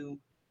used to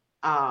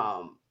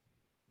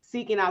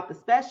seeking out the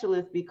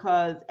specialist,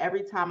 because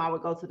every time I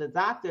would go to the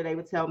doctor, they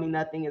would tell me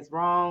nothing is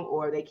wrong,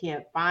 or they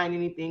can't find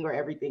anything, or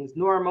everything's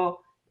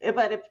normal.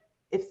 But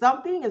if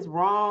something is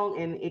wrong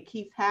and it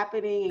keeps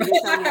happening and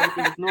you tell me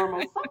everything is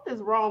normal,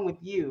 something's wrong with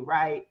you,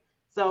 right?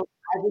 So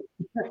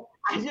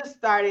I just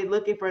started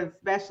looking for a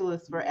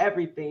specialist for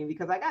everything,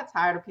 because I got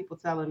tired of people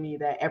telling me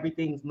that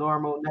everything's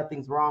normal,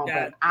 nothing's wrong,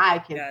 but I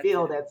can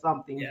feel that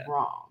something's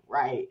wrong,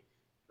 right?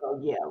 So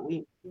yeah,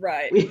 we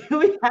Right.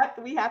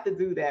 we have to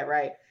do that,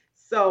 right?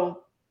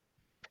 So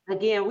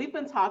again, we've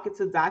been talking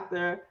to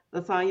Dr.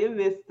 LaTonya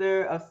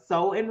Mister of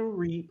Sow and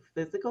Reap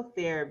Physical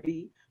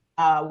Therapy,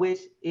 which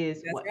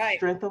is That's what right.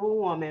 strength of a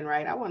woman,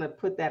 right? I want to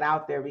put that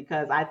out there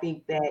because I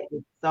think that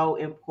is so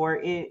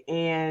important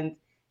and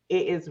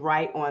it is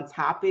right on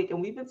topic.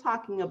 And we've been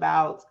talking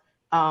about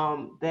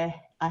the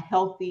a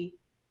healthy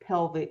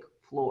pelvic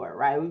floor,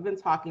 right? We've been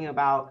talking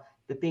about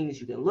the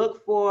things you can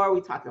look for.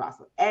 We talked about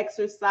some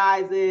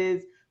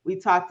exercises. We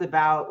talked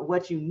about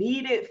what you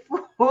need it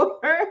for.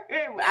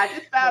 I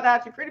just found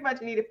out you pretty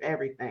much need it for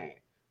everything.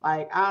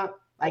 Like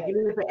you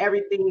need it for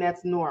everything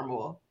that's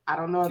normal. I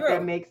don't know if that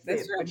True. makes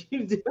That's sense, true. but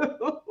you do.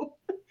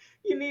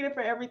 You need it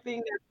for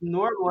everything that's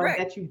normal and Right.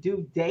 that you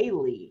do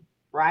daily,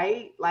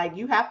 right? Like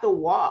you have to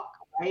walk,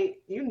 right?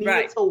 You need it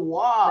Right. to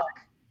walk.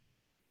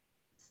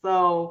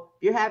 So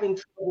if you're having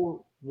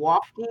trouble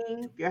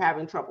walking, if you're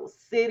having trouble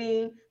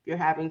sitting, if you're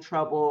having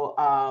trouble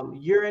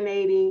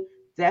urinating,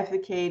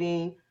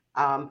 defecating,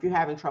 if you're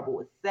having trouble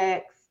with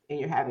sex and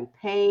you're having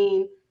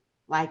pain,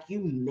 like you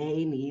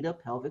may need a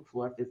pelvic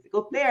floor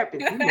physical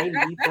therapist. You may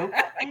need them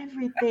for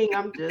everything.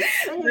 I'm just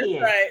That's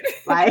saying. right.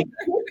 Like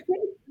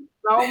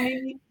so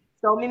many,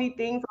 so many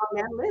things on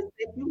that list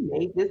that you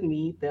may just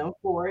need them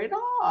for it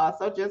all.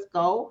 So just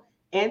go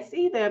and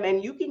see them.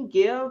 And you can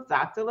give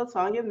Dr.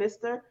 LaTonya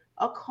Mister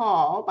a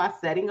call by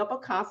setting up a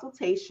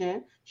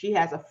consultation. She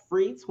has a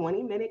free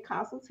 20-minute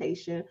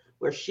consultation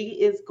where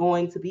she is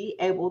going to be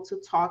able to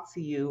talk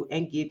to you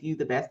and give you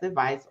the best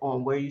advice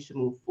on where you should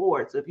move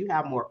forward. So if you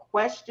have more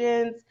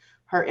questions,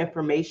 her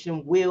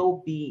information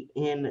will be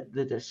in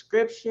the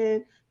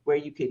description where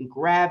you can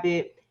grab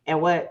it. And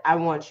what I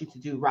want you to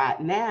do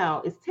right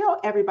now is tell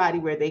everybody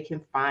where they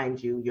can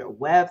find you, your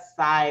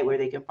website, where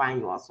they can find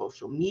you on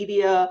social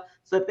media.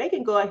 So if they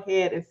can go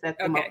ahead and set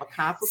them up a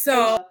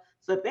consultation.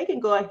 So if they can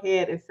go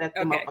ahead and set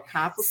them up a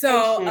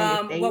consultation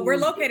if they well, we're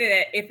need located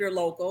it. if you're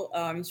local,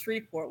 in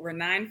Shreveport. We're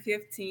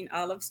 915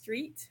 Olive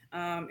Street,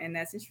 and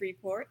that's in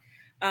Shreveport.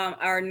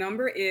 Our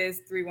number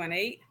is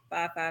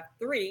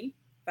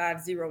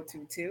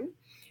 318-553-5022.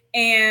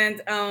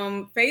 And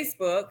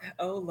Facebook,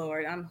 oh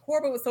Lord, I'm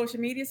horrible with social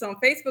media. So on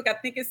Facebook, I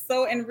think it's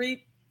Sow and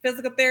Reap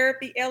Physical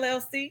Therapy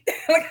LLC.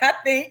 Like I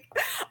think.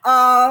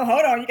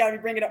 Hold on, you got me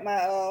bringing up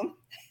my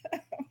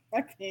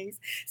my things.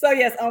 So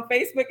yes, on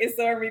Facebook it's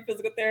Sow and Reap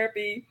Physical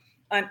Therapy.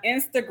 On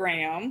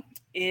Instagram,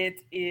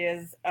 it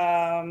is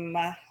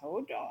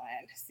hold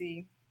on,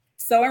 see,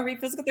 Sow and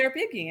Reap Physical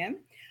Therapy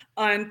again.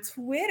 On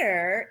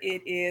Twitter,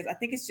 it is, I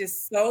think it's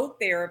just Sow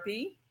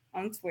Therapy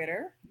on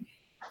Twitter.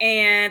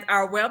 And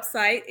our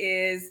website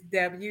is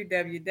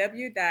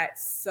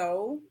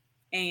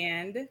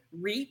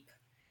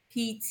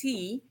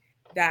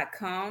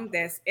sowandreapt.com.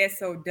 That's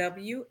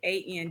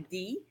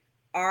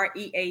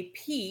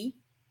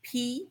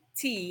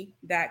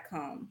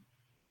SOWANDREAPPT.com.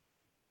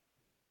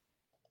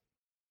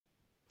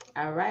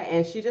 All right.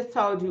 And she just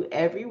told you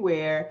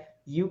everywhere.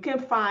 You can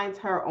find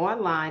her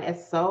online at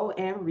Sow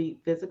and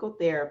Reap Physical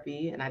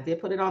Therapy. And I did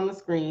put it on the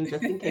screen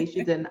just in case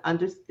you didn't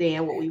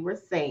understand what we were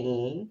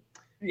saying.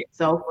 Yeah.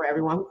 So for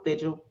everyone who's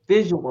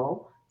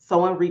visual,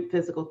 Sow and Reap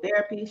Physical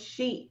Therapy,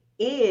 she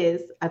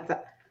is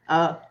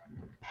a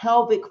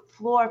pelvic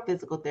floor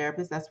physical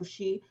therapist. That's what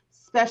she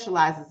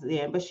specializes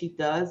in, but she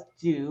does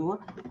do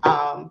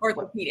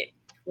Orthopedic.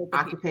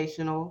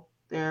 Occupational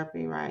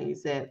therapy, right? You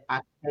said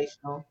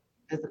occupational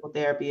physical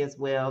therapy as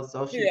well.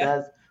 So she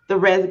does the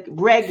regular the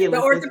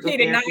physical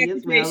therapy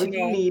as well if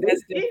you need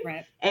that's it.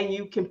 Different. And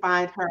you can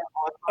find her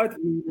on social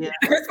media.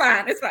 It's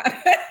fine. It's fine.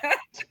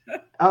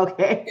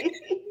 Okay.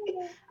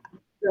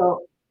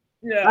 So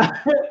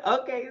yeah.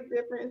 Okay, it's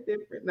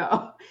different.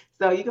 No.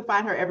 So you can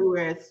find her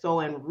everywhere at Sow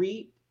and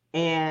Reap.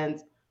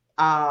 And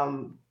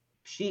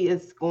she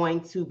is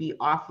going to be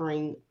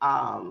offering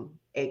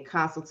a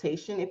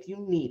consultation if you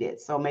need it.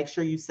 So make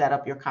sure you set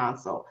up your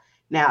consult.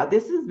 Now,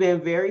 this has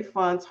been very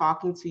fun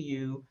talking to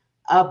you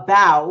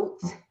about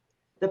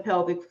the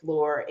pelvic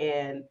floor.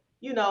 And,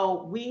 you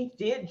know, we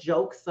did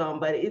joke some,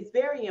 but it's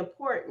very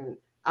important.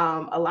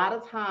 A lot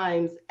of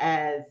times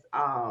as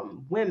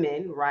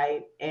women,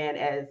 right, and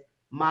as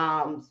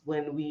moms,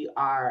 when we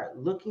are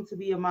looking to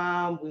be a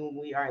mom, when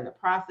we are in the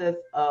process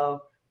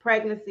of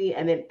pregnancy,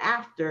 and then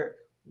after,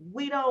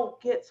 we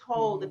don't get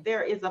told that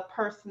there is a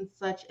person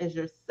such as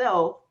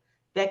yourself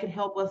that can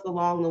help us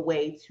along the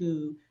way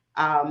to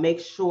make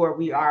sure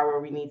we are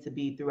where we need to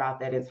be throughout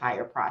that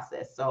entire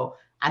process. So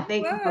I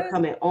thank you for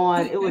coming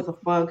on. It was a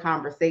fun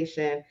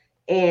conversation,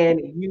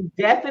 and you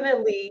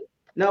definitely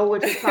know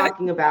what you're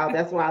talking about.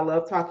 That's why I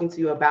love talking to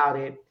you about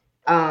it.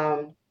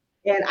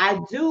 And I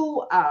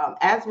do,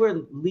 as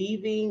we're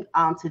leaving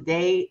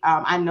today,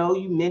 I know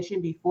you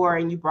mentioned before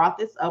and you brought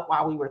this up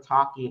while we were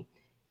talking.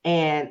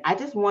 And I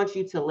just want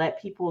you to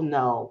let people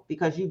know,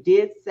 because you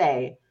did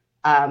say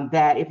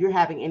that if you're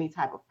having any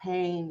type of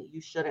pain,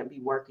 you shouldn't be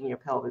working your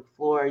pelvic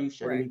floor. You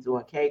shouldn't be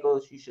doing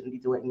Kegels. You shouldn't be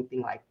doing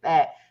anything like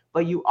that.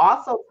 But you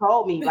also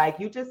told me, like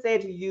you just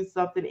said, you use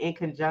something in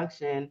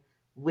conjunction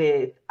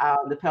with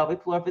the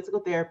pelvic floor physical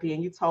therapy.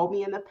 And you told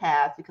me in the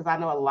past, because I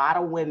know a lot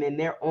of women,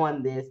 they're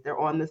on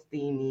the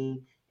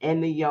steaming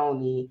and the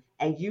yoni.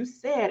 And you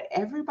said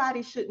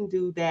everybody shouldn't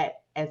do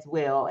that as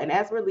well. And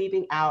as we're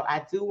leaving out,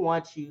 I do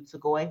want you to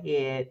go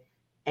ahead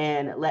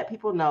and let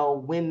people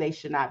know when they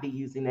should not be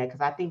using that,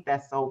 because I think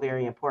that's so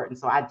very important.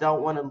 So I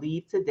don't want to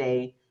leave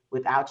today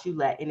without you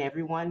letting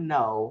everyone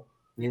know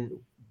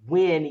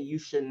when you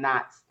should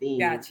not steam.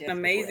 Gotcha. An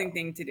amazing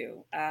thing to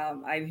do.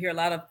 I hear a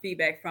lot of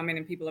feedback from it,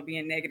 and people are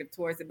being negative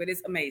towards it, but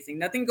it's amazing.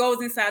 Nothing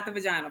goes inside the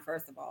vagina,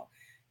 first of all,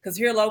 because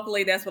here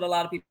locally, that's what a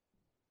lot of people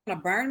want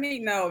to burn me.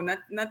 No,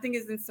 nothing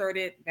is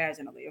inserted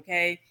vaginally.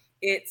 Okay,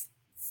 it's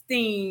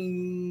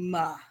steam.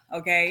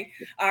 Okay.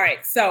 All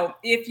right. So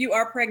if you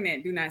are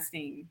pregnant, do not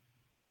steam.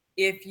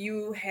 If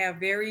you have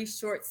very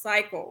short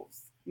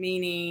cycles,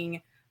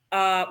 meaning,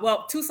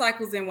 2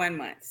 cycles in 1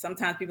 month.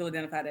 Sometimes people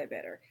identify that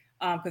better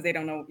because they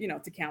don't know,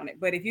 to count it.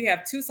 But if you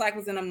have 2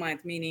 cycles in a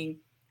month, meaning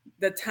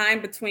the time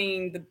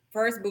between the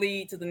first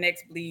bleed to the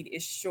next bleed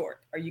is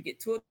short, or you get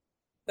 2 of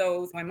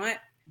those 1 month,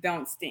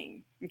 don't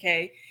steam.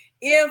 Okay.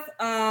 If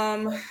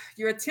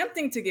you're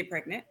attempting to get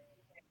pregnant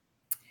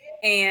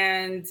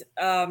and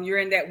you're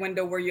in that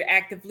window where you're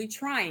actively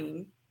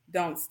trying,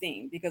 don't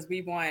steam, because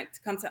we want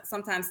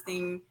sometimes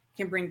steam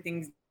can bring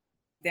things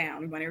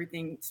down. We want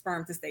everything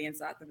sperm to stay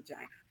inside the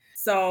vagina.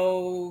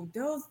 So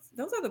those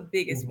are the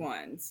biggest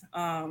ones.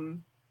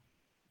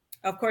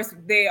 Of course,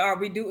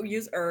 we do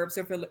use herbs.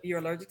 So if you're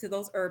allergic to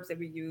those herbs that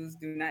we use,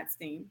 do not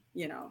steam,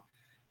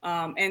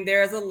 and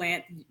there's a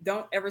length.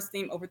 Don't ever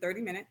steam over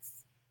 30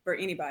 minutes for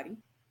anybody.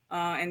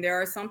 And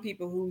there are some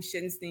people who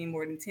shouldn't steam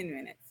more than 10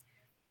 minutes.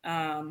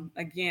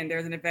 Again,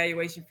 there's an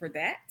evaluation for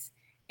that,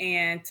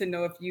 and to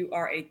know if you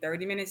are a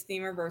 30-minute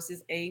steamer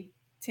versus a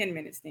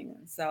 10-minute steamer.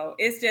 So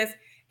it's just,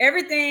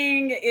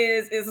 everything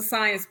is a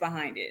science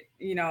behind it.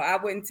 I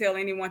wouldn't tell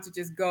anyone to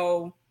just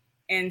go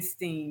and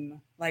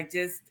steam.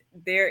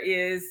 There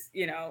is,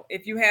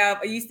 if you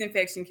have a yeast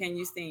infection, can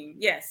you steam?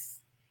 Yes.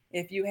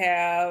 If you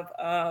have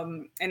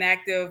an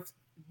active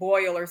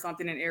boil or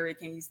something in an area,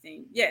 can you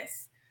steam?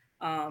 Yes.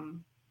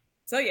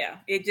 So yeah,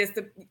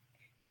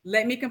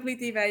 let me complete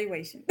the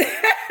evaluation.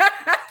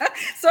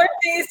 Certain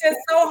things just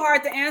so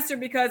hard to answer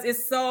because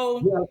it's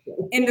so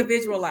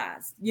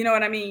individualized. You know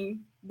what I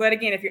mean? But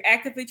again, if you're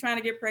actively trying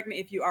to get pregnant,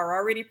 if you are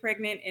already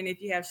pregnant, and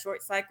if you have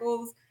short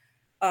cycles,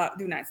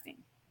 do not steam.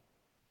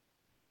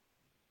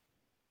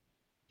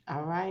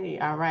 All righty.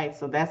 All right.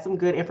 So that's some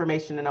good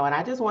information to know. And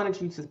I just wanted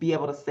you to be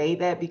able to say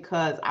that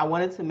because I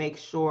wanted to make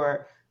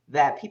sure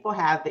that people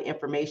have the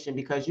information,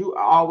 because you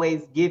are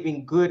always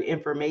giving good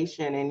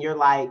information and you're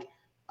like,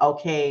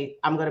 okay,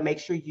 I'm going to make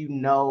sure you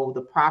know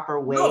the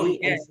proper way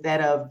instead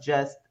of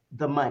just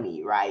the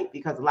money, right?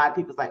 Because a lot of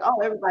people's like,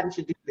 oh, everybody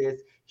should do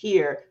this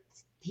here,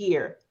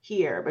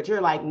 but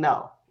you're like,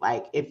 no,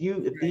 like if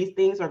these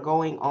things are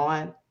going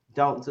on,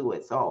 don't do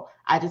it. So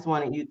I just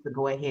wanted you to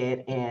go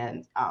ahead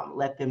and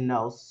let them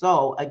know.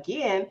 So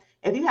again,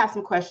 if you have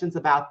some questions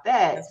about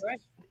that,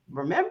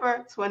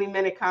 remember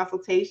 20-minute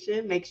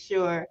consultation. Make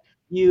sure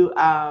you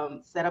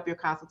set up your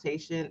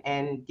consultation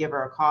and give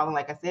her a call. And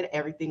like I said,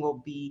 everything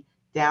will be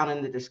down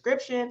in the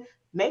description.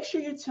 Make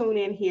sure you tune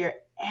in here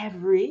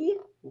every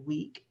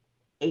week,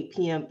 8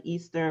 p.m.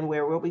 Eastern,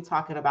 where we'll be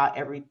talking about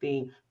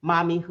everything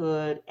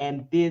mommyhood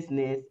and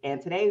business.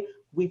 And today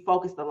we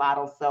focused a lot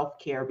on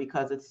self-care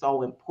because it's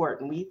so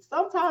important. We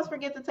sometimes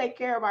forget to take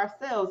care of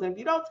ourselves. And if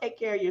you don't take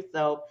care of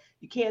yourself,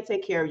 you can't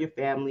take care of your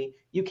family.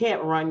 You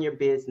can't run your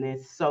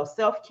business. So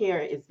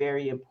self-care is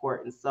very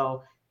important.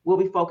 So we'll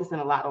be focusing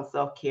a lot on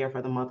self-care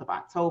for the month of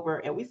October.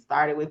 And we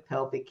started with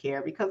pelvic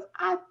care because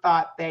I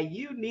thought that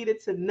you needed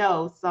to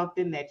know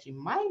something that you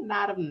might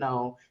not have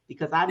known,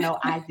 because I know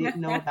I didn't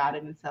know about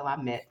it until I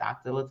met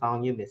Dr.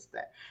 LaTonya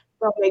Mister.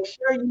 So make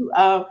sure you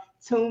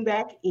tune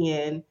back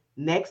in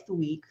next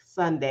week,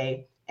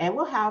 Sunday, and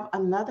we'll have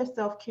another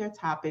self-care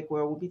topic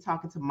where we'll be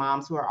talking to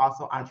moms who are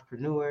also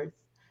entrepreneurs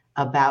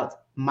about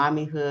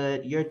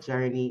mommyhood, your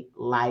journey,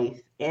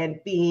 life, and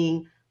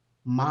being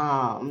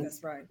moms,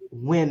 that's right,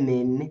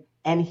 women,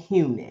 and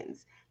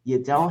humans. You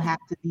don't have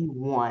to be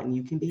one.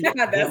 You can be them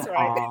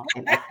all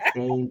and at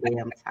the same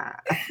damn time.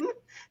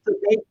 So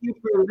thank you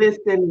for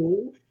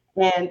listening,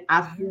 and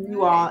I'll see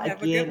you all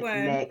again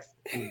next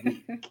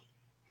week.